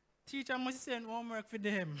 teacher must send homework for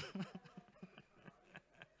them.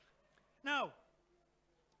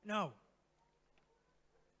 Now,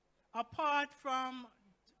 apart from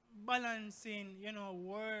balancing, you know,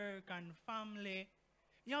 work and family,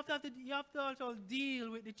 you have to also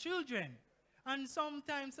deal with the children. And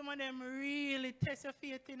sometimes some of them really test your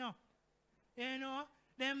faith, you know. You know,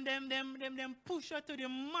 them push her to the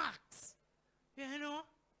max. You know?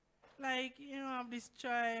 Like, you know, I have this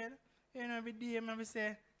child, you know, every day I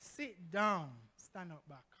say, sit down, stand up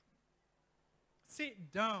back.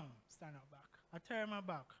 Sit down, stand up back. I turn my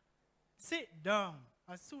back. Sit down.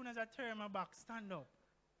 As soon as I turn my back, stand up.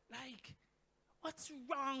 Like, what's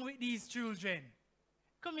wrong with these children?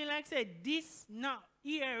 Come in, like I said, this not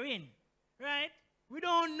hearing, right? We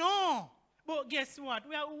don't know. But guess what?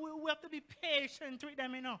 We have to be patient with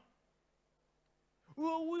them, you know.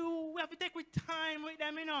 We have to take with time with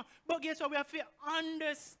them, you know. But guess what? We have to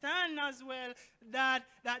understand as well that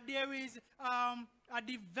there is a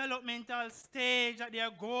developmental stage that they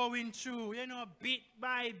are going through, you know, bit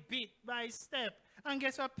by step. And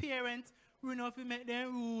guess what, parents? We know if we make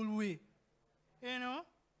them rule we. You know?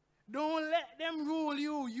 Don't let them rule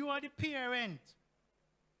you. You are the parent.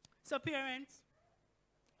 So parents,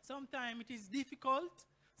 sometimes it is difficult.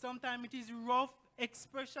 Sometimes it is rough,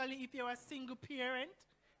 especially if you are a single parent,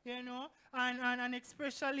 you know, and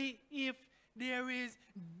especially if there is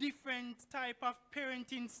different type of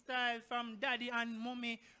parenting style from daddy and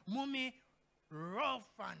mommy. Mommy rough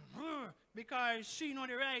and because she know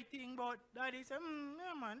the right thing, but daddy say,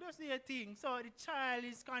 yeah man, that's the thing. So the child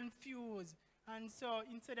is confused. And so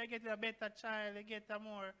instead of getting a better child, they get a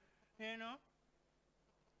more, you know.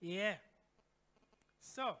 Yeah.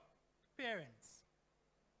 So, parents,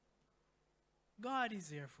 God is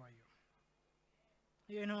here for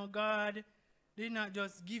you. You know, God did not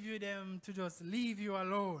just give you them to just leave you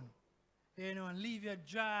alone, you know, and leave you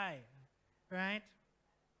dry, right?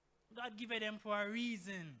 God gave them for a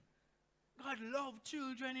reason. God love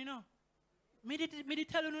children, you know. Me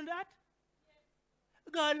tell you that?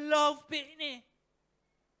 God love Pitney.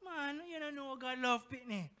 Man, you don't know God love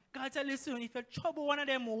Pitney. God tell you soon, if you trouble one of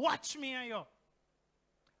them, watch me and you.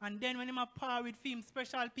 And then when him a par with him,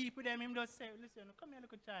 special people, them him just say, listen, come here,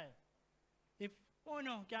 look a child. If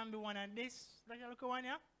Uno can be one of this, like you look at one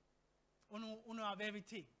here, Uno have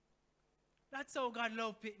everything. That's how God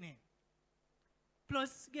love Pitney.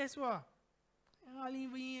 Plus, guess what? I'll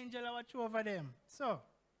leave the angel I watch over them. So,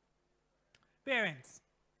 parents,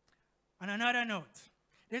 on another note,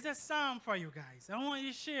 there's a psalm for you guys. I want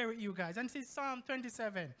you to share with you guys. And this is Psalm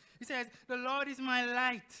 27. It says, the Lord is my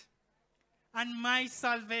light and my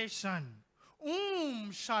salvation.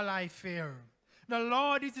 Whom shall I fear? The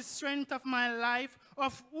Lord is the strength of my life.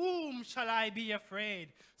 Of whom shall I be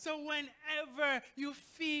afraid? So whenever you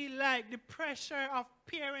feel like the pressure of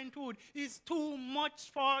parenthood is too much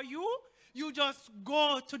for you, you just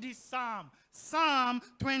go to this psalm. Psalm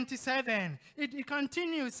 27. It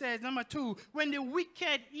continues, says, number 2, when the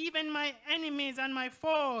wicked, even my enemies and my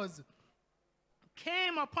foes,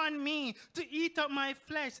 came upon me to eat up my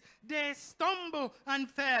flesh, they stumbled and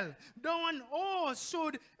fell. Though an oath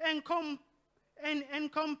should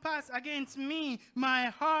encompass against me, my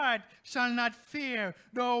heart shall not fear.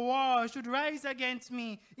 Though war should rise against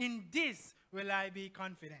me, in this will I be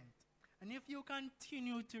confident. And if you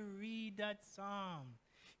continue to read that psalm,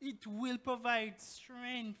 it will provide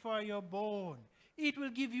strength for your bone. It will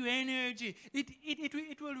give you energy.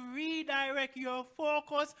 It will redirect your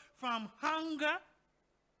focus from hunger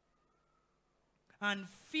and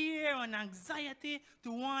fear and anxiety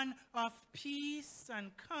to one of peace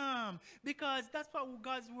and calm. Because that's what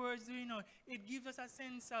God's words do, It gives us a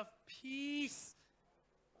sense of peace.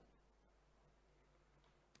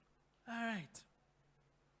 All right.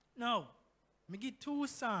 Now, me give two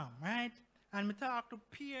psalms, right? And me talk to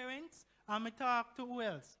parents and me talk to who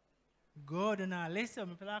else? God and I listen.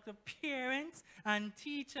 Me talk to parents and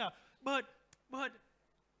teacher. But,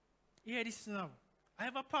 here this is now. I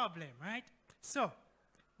have a problem, right? So,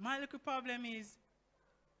 my little problem is,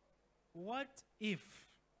 what if,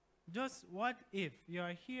 just what if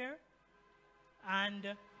you're here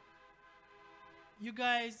and you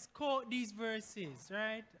guys quote these verses,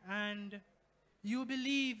 right? And you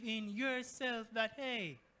believe in yourself that,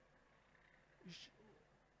 hey,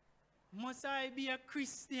 must I be a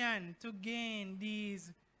Christian to gain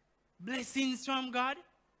these blessings from God?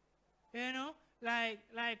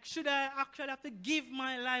 Like, should I actually have to give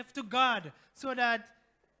my life to God so that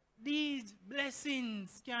these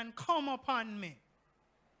blessings can come upon me?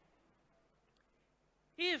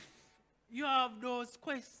 If you have those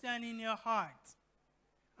questions in your heart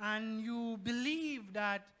and you believe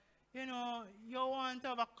that, you want to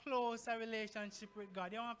have a closer relationship with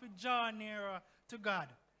God, you want to draw nearer to God,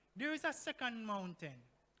 there is a second mountain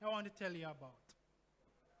I want to tell you about.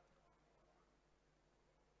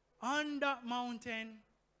 On that mountain,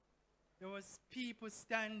 there was people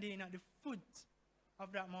standing at the foot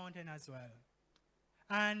of that mountain as well.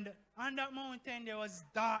 And on that mountain, there was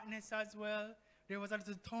darkness as well. There was a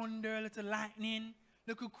little thunder, a little lightning,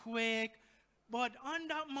 a little quake. But on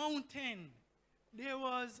that mountain, there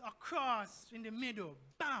was a cross in the middle.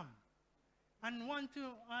 Bam! And on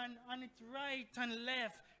its right and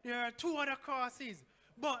left, there are two other crosses.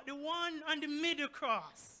 But the one on the middle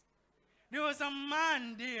cross, there was a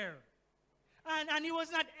man there. And he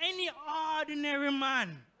was not any ordinary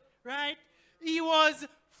man, right? He was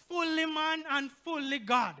fully man and fully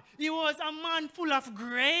God. He was a man full of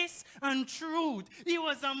grace and truth. He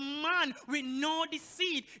was a man with no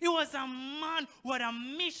deceit. He was a man with a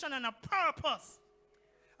mission and a purpose.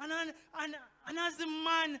 And as the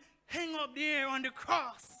man hung up there on the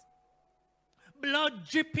cross, blood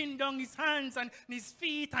dripping down his hands and his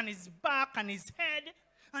feet and his back and his head,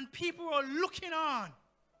 and people were looking on.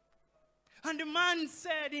 And the man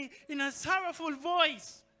said in a sorrowful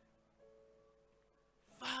voice,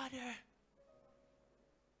 Father,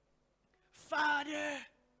 Father,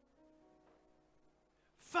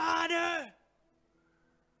 Father,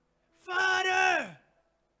 Father,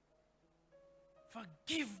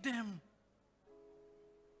 forgive them,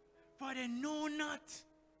 for they know not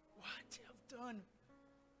what they have done.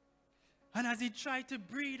 And as he tried to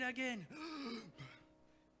breathe again,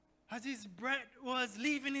 as his breath was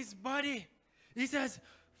leaving his body, he says,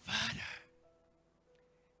 Father,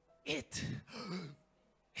 it's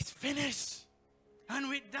finished. And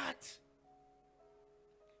with that,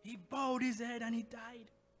 he bowed his head and he died.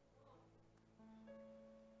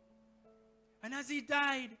 And as he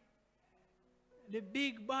died, the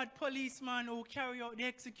big bad policeman who carried out the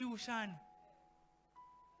execution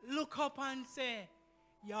look up and say,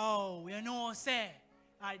 yo, say,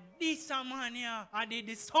 this man here,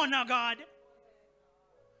 the Son of God.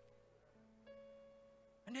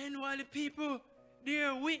 And then while the people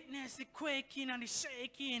there witness the quaking and the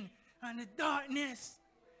shaking and the darkness,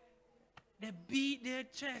 they beat their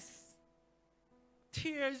chests.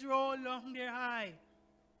 Tears roll down their eye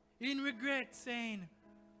in regret, saying,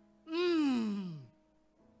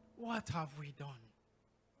 what have we done?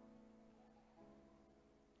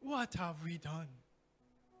 What have we done?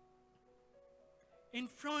 In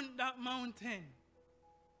front of that mountain,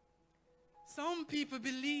 some people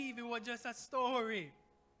believe it was just a story.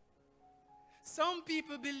 Some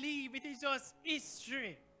people believe it is just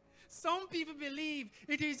history. Some people believe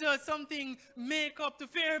it is just something make up to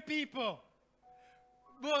fear people.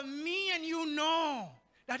 But me and you know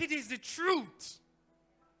that it is the truth.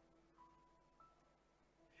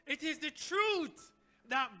 It is the truth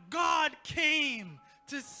that God came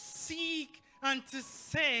to seek and to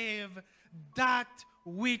save that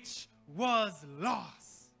which was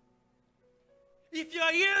lost. If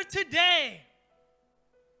you're here today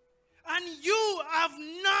and you have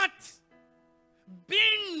not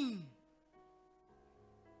been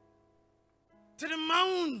to the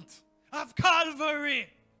mount of Calvary.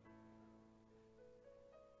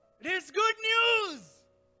 There's good news.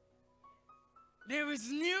 There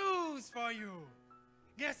is news for you.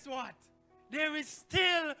 Guess what? There is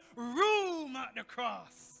still room at the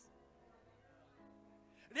cross.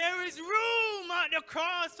 There is room at the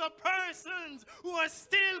cross for persons who are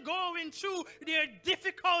still going through their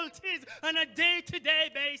difficulties on a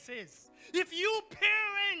day-to-day basis. If you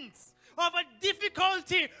parents have a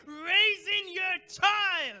difficulty raising your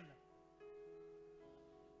child,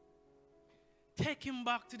 take him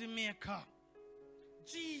back to the Maker.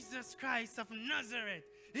 Jesus Christ of Nazareth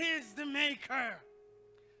is the Maker.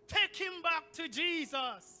 Take him back to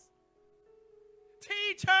Jesus.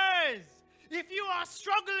 Teachers, if you are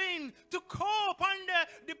struggling to cope under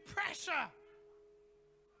the pressure,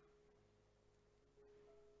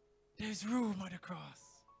 there's room at the cross.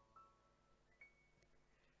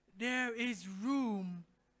 There is room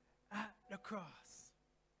at the cross.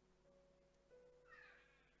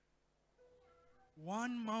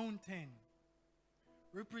 One mountain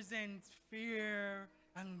represents fear,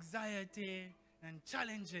 anxiety, and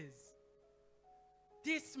challenges.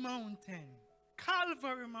 This mountain,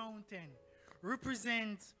 Calvary Mountain,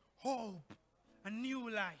 represents hope and new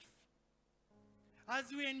life. As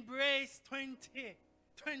we embrace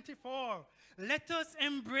 2024, let us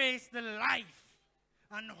embrace the life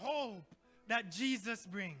and hope that Jesus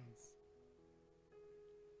brings.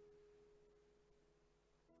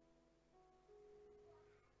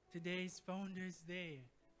 Today is Founders Day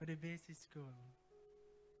for the basic school.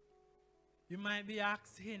 You might be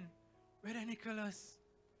asking, Brother Nicholas,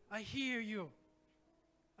 I hear you.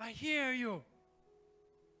 I hear you.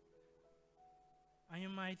 And you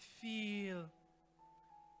might feel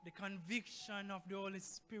the conviction of the Holy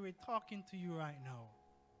Spirit talking to you right now.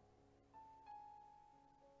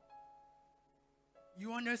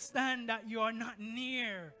 You understand that you are not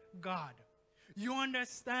near God. You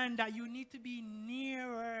understand that you need to be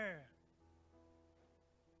nearer.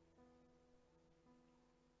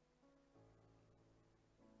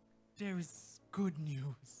 There is good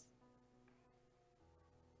news.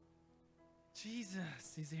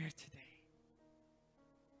 Jesus is here today.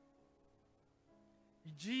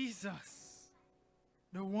 Jesus,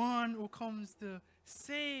 the one who comes to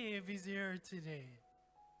save, is here today.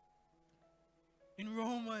 In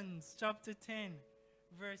Romans chapter 10,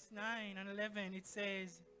 verse 9 and 11, it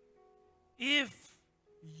says, if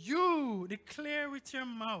you declare with your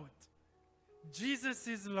mouth Jesus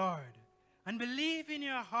is Lord and believe in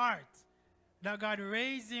your heart that God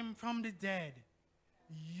raised him from the dead,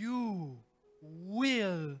 you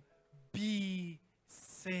will be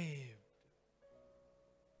saved.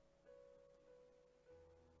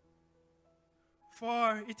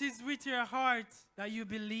 For it is with your heart that you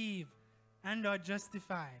believe and are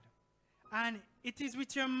justified. And it is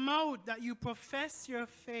with your mouth that you profess your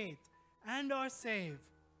faith and are saved.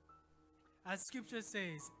 As scripture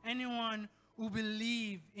says, anyone who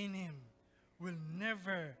believes in him will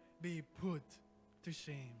never be put to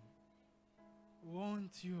shame.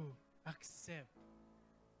 Won't you accept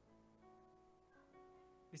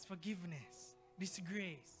this forgiveness, this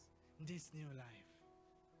grace, this new life?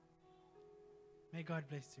 May God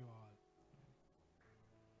bless you all.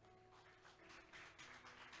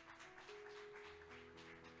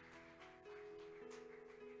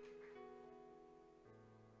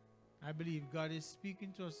 I believe God is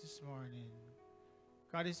speaking to us this morning.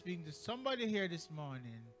 God is speaking to somebody here this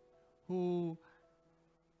morning who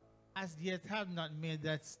as yet have not made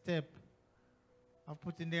that step of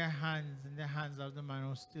putting their hands in the hands of the man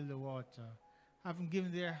who stilled the water, having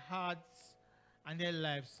given their hearts and their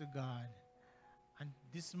lives to God. And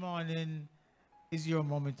this morning is your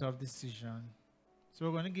moment of decision. So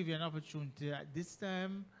we're going to give you an opportunity at this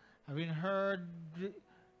time, having heard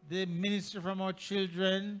the ministry from our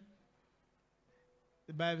children.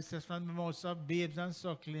 The Bible says from the mouths of babes and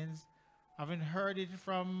sucklings, having heard it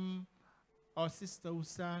from our sister who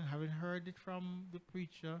sang, having heard it from the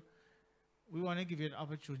preacher, we want to give you an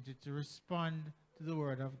opportunity to respond to the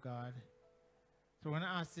word of God. So we're going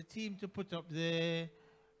to ask the team to put up the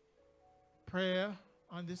prayer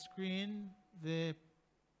on the screen, the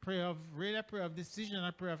prayer of, really a prayer of decision,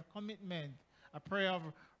 a prayer of commitment, a prayer of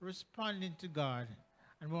responding to God.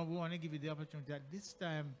 And we want to give you the opportunity at this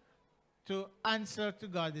time to answer to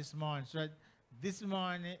God this morning. So that this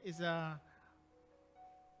morning is a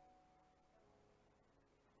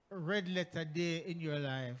red letter day in your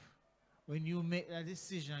life. When you make a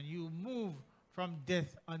decision, you move from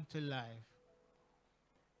death unto life.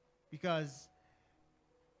 Because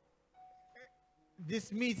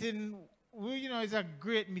this meeting, is a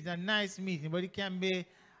great meeting, a nice meeting, but it can be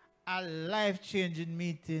a life-changing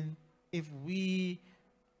meeting if we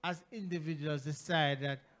as individuals decide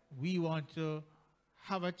that we want to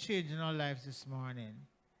have a change in our lives this morning.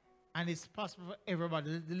 And it's possible for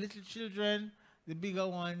everybody. The little children, the bigger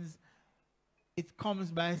ones, it comes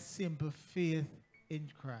by simple faith in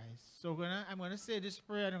Christ. So I'm going to say this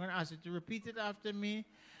prayer, and I'm going to ask you to repeat it after me.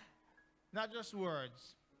 Not just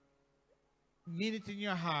words. Mean it in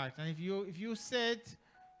your heart. And if you say it,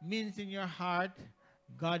 mean it in your heart,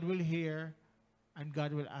 God will hear and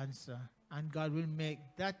God will answer. And God will make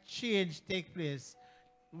that change take place.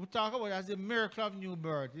 We talk about it as the miracle of new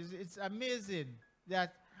birth. It's amazing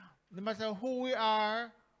that no matter who we are,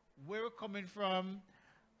 where we're coming from,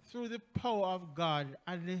 through the power of God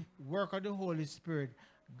and the work of the Holy Spirit,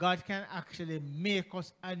 God can actually make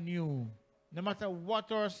us anew. No matter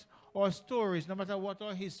what our stories, no matter what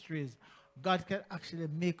our histories, God can actually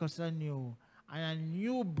make us anew. And a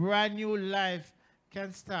new, brand new life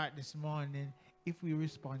can start this morning if we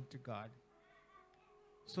respond to God.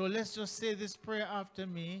 So let's just say this prayer after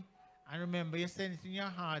me. And remember, you send it in your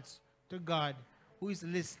hearts to God, who is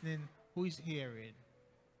listening, who is hearing.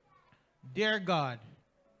 Dear God,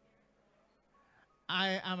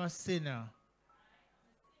 I am a sinner.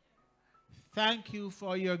 Thank you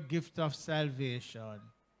for your gift of salvation,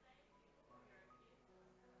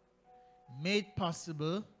 made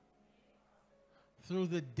possible through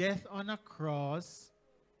the death on a cross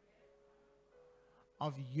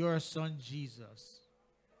of your Son Jesus.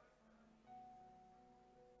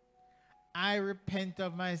 I repent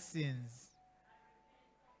of my sins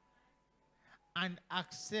and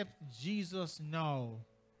accept Jesus now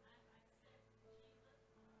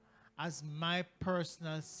as my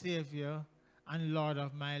personal Savior and Lord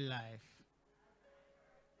of my life.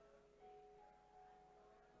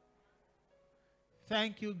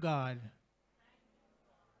 Thank you, God,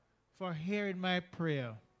 for hearing my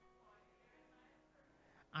prayer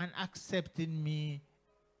and accepting me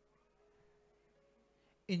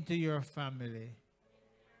into your family.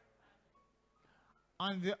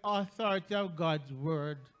 On the authority of God's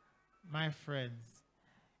word, my friends,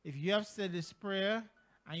 if you have said this prayer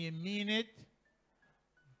and you mean it,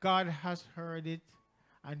 God has heard it,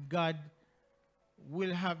 and God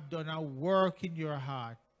will have done a work in your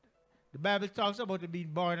heart. The Bible talks about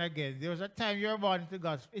being born again. There was a time you were born into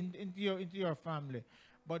God, into your family.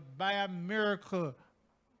 But by a miracle,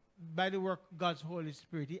 by the work of God's Holy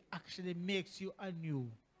Spirit, He actually makes you anew.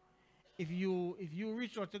 If you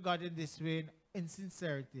reach out to God in this way, in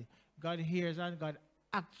sincerity, God hears and God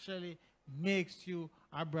actually makes you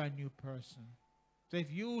a brand new person. So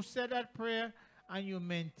if you said that prayer and you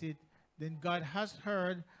meant it, then God has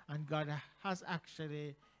heard and God has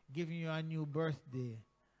actually given you a new birthday.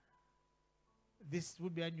 This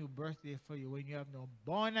would be a new birthday for you when you have now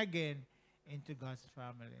born again into God's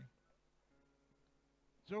family.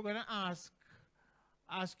 So we're going to ask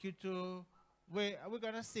you to, we're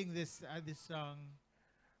going to sing this song,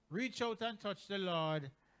 Reach Out and Touch the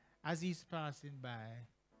Lord as He's passing by.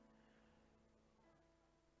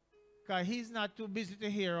 Because He's not too busy to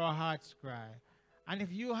hear our hearts cry. And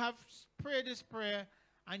if you have prayed this prayer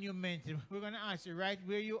and you meant it, we're going to ask you right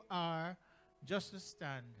where you are just to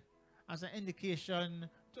stand as an indication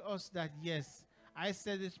to us that, yes, I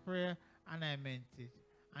said this prayer and I meant it.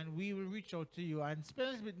 And we will reach out to you and spend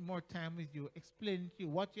a little bit more time with you, explaining to you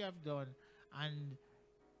what you have done and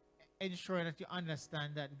ensuring that you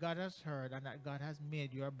understand that God has heard and that God has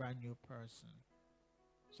made you a brand new person.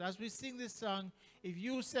 So as we sing this song, if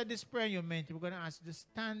you said this prayer and you meant it, we're going to ask you to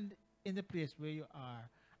stand in the place where you are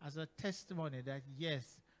as a testimony that,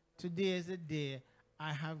 yes, today is the day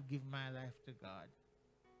I have given my life to God.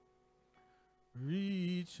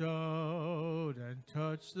 Reach out and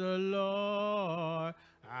touch the Lord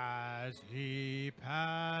as He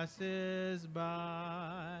passes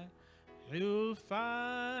by. You'll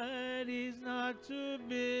find He's not too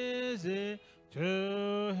busy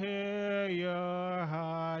to hear your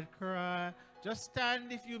heart cry. Just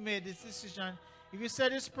stand if you made this decision. If you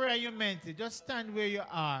said this prayer, you meant it. Just stand where you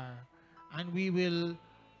are. And we will,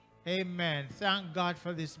 amen. Thank God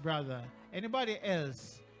for this brother. Anybody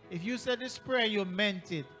else? If you said this prayer, you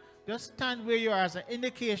meant it. Just stand where you are as an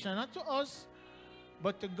indication, not to us,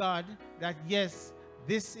 but to God, that yes,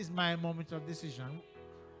 this is my moment of decision.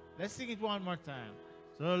 Let's sing it one more time.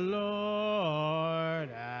 The Lord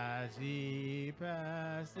as He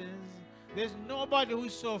passes. There's nobody who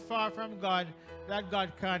is so far from God that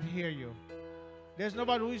God can't hear you. There's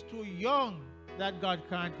nobody who is too young that God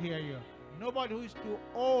can't hear you. Nobody who is too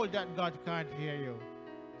old that God can't hear you.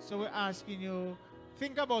 So we're asking you,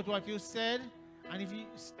 think about what you said, and if you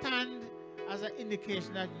stand as an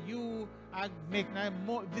indication that you are making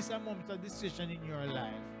this a moment of decision in your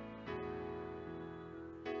life.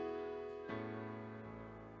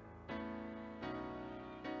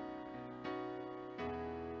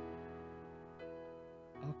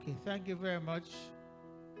 Okay, thank you very much.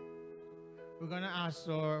 We're going to ask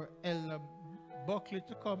our Elder Buckley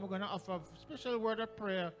to come. We're going to offer a special word of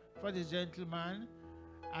prayer for this gentleman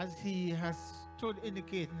as he has stood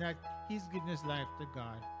indicating that he's given his life to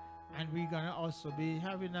God. And we're going to also be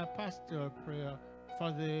having a pastoral prayer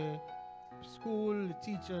for the school, the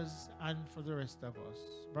teachers, and for the rest of us.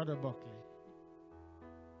 Brother Buckley.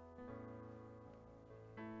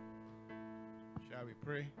 Shall we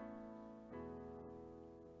pray?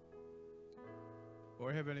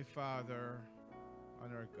 Our Heavenly Father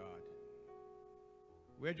and our God,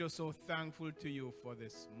 we're just so thankful to you for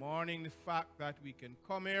this morning, the fact that we can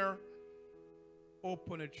come here,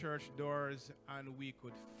 open the church doors, and we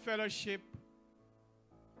could fellowship,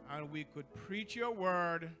 and we could preach your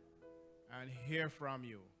word and hear from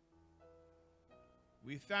you.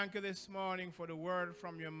 We thank you this morning for the word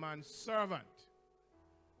from your man servant.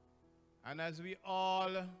 And as we all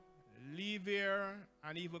leave here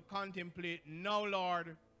and even contemplate now,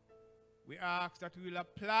 Lord, we ask that we will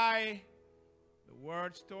apply the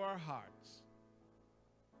words to our hearts.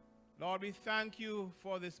 Lord, we thank you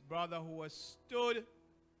for this brother who has stood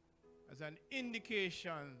as an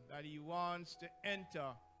indication that he wants to enter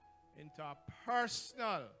into a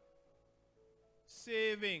personal,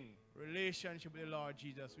 saving relationship with the Lord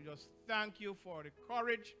Jesus. We just thank you for the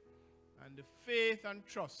courage and the faith and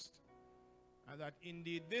trust, and that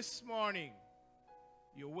indeed this morning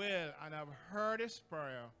you will and have heard his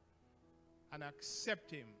prayer and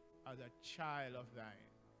accept him as a child of thine.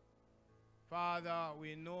 Father,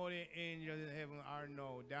 we know the angels in heaven are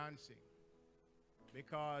now dancing,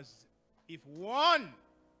 because if one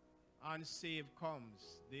unsaved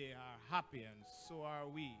comes, they are happy, and so are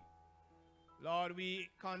we. Lord, we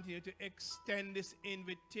continue to extend this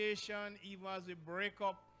invitation even as we break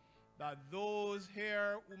up, that those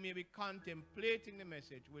here who may be contemplating the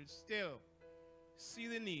message will still see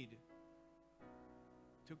the need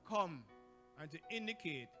to come and to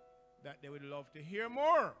indicate that they would love to hear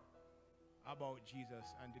more about Jesus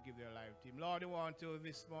and to give their life to him. Lord, we want to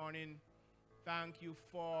this morning thank you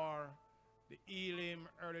for the Elim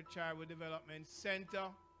Early Childhood Development Center.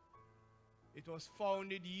 It was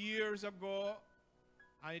founded years ago,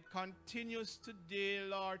 and it continues today,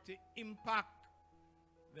 Lord, to impact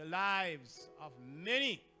the lives of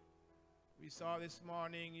many. We saw this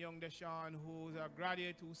morning young Deshaun, who's a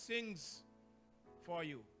graduate who sings for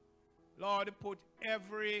you. Lord, put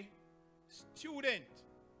every student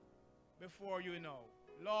before you now.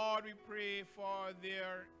 Lord, we pray for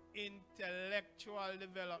their intellectual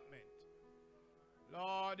development.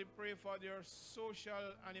 Lord, we pray for their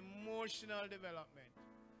social and emotional development.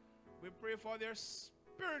 We pray for their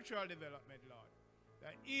spiritual development, Lord,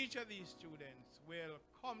 that each of these students will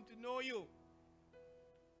come to know you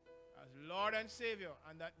as Lord and Savior,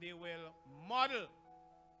 and that they will model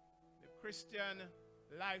the Christian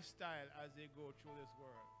lifestyle as they go through this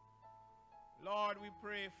world. Lord, we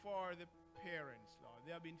pray for the parents, Lord.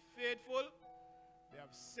 They have been faithful. They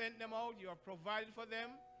have sent them out. You have provided for them.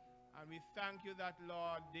 And we thank you that,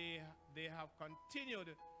 Lord, they have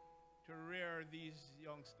continued to rear these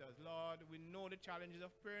youngsters. Lord, we know the challenges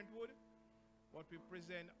of parenthood, but we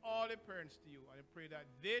present all the parents to you, and we pray that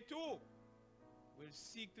they too will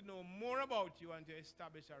seek to know more about you and to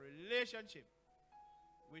establish a relationship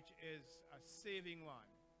which is a saving one.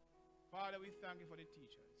 Father, we thank you for the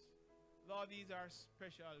teachers. Lord, these are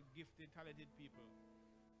special, gifted, talented people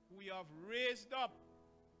who we have raised up.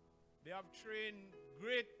 They have trained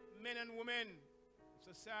great men and women of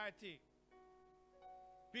society,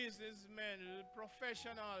 businessmen,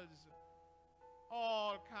 professionals,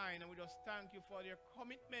 all kind. And we just thank you for their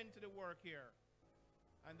commitment to the work here,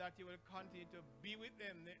 and that you will continue to be with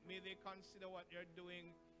them. May they consider what they're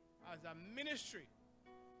doing as a ministry,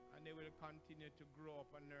 and they will continue to grow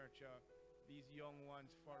up and nurture these young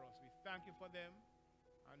ones for us. We thank you for them,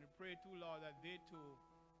 and we pray too, Lord, that they too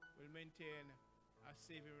will maintain a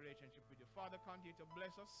saving relationship with you. Father, continue to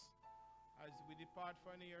bless us as we depart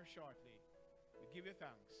from here shortly. We give you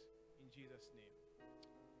thanks in Jesus'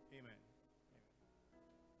 name. Amen.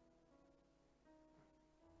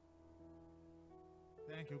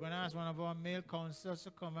 Thank you. We're going to ask one of our male counselors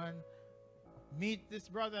to come and meet this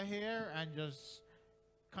brother here and just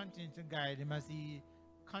continue to guide him as he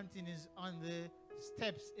continues on the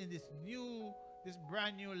steps in this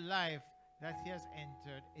brand new life that he has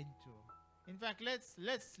entered into. In fact,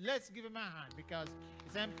 let's give him a hand, because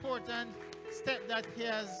it's an important step that he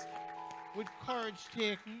has with courage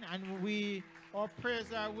taken, and our prayers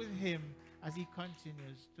are with him as he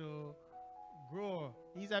continues to grow.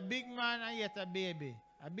 He's a big man and yet a baby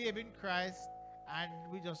in Christ, and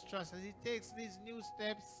we just trust as he takes these new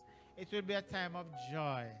steps it will be a time of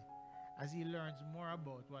joy as he learns more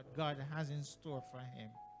about what God has in store for him.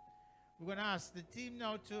 We're going to ask the team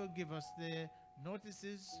now to give us the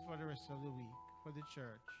notices for the rest of the week for the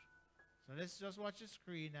church. So let's just watch the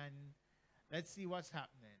screen and let's see what's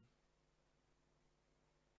happening.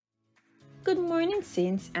 Good morning,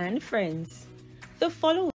 saints and friends. The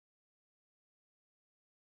following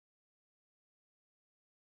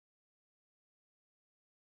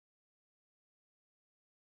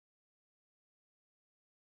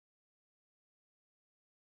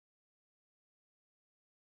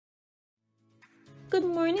Good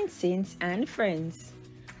morning, saints and friends.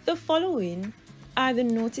 The following are the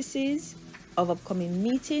notices of upcoming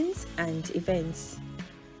meetings and events.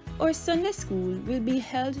 Our Sunday school will be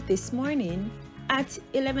held this morning at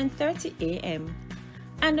 11:30 a.m.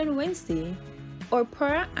 and on Wednesday, our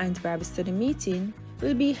prayer and Bible study meeting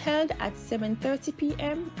will be held at 7:30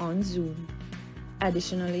 p.m. on Zoom.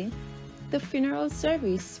 Additionally, the funeral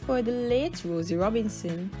service for the late Rosie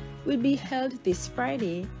Robinson will be held this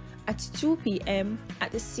Friday at 2 p.m.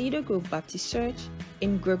 at the Cedar Grove Baptist Church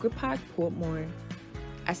in Gregory Park, Portmore.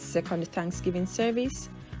 A second Thanksgiving service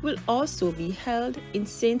will also be held in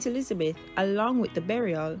St. Elizabeth along with the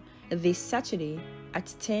burial this Saturday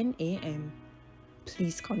at 10 a.m.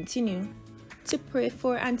 Please continue to pray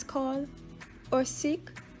for and call our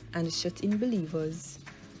sick and shut-in believers.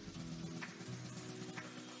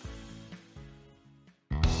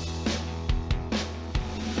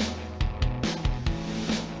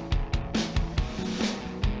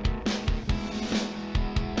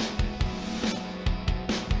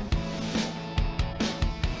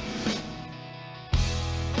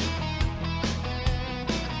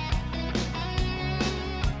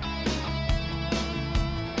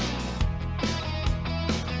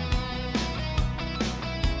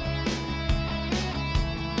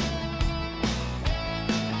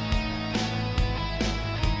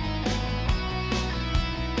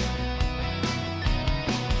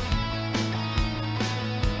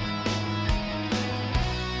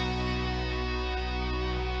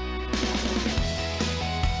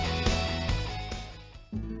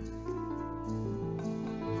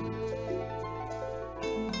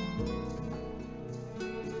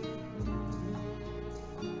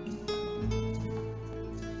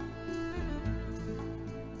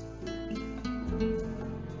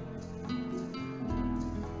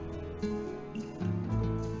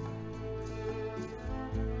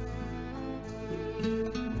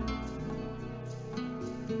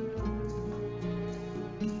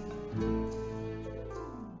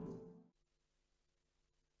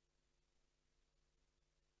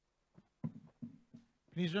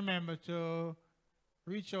 Please remember to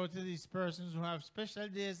reach out to these persons who have special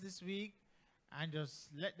days this week and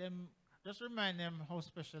just remind them how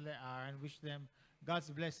special they are and wish them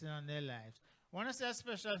God's blessing on their lives. I want to say a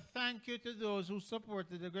special thank you to those who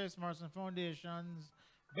supported the Grace Morrison Foundation's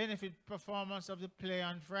benefit performance of the play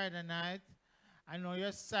on Friday night. I know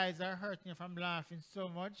your sides are hurting you from laughing so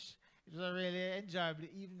much. It was a really enjoyable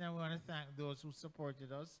evening, and we want to thank those who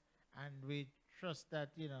supported us. And we trust that,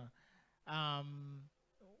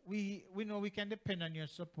 we know we can depend on your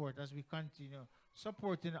support as we continue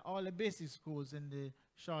supporting all the basic schools in the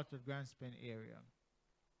Charlotte Grand Spain area.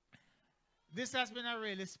 This has been a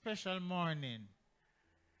really special morning.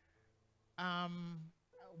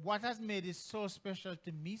 What has made it so special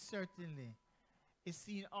to me, certainly, is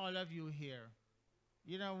seeing all of you here.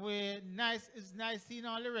 It's nice seeing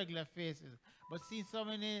all the regular faces, but seeing so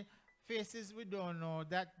many faces we don't know,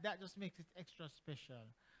 that just makes it extra special.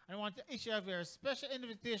 I want to issue a very special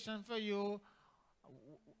invitation for you.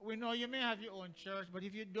 We know you may have your own church, but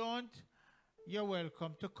if you don't, you're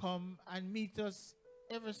welcome to come and meet us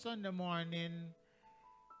every Sunday morning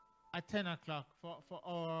at 10 o'clock for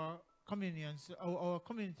our our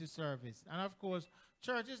community service. And of course,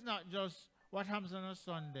 church is not just what happens on a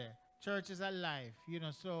Sunday. Church is a life,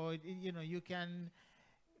 so you can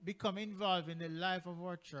become involved in the life of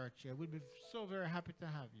our church here. We'll be so very happy to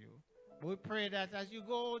have you. We pray that as you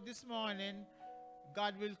go this morning,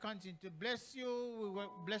 God will continue to bless you. We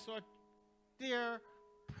will bless our dear,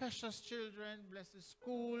 precious children, bless the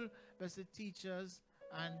school, bless the teachers,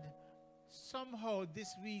 and somehow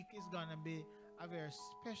this week is going to be a very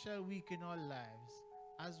special week in our lives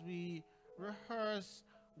as we rehearse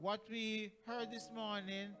what we heard this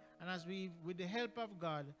morning, and as we, with the help of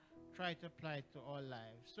God, try to apply it to our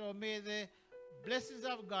lives. So may the blessings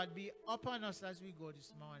of God be upon us as we go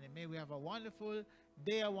this morning. May we have a wonderful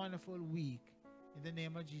day, a wonderful week. In the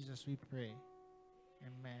name of Jesus we pray.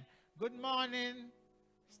 Amen. Good morning.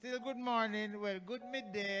 Still good morning. Well, good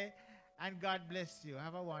midday. And God bless you.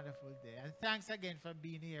 Have a wonderful day. And thanks again for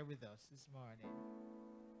being here with us this morning.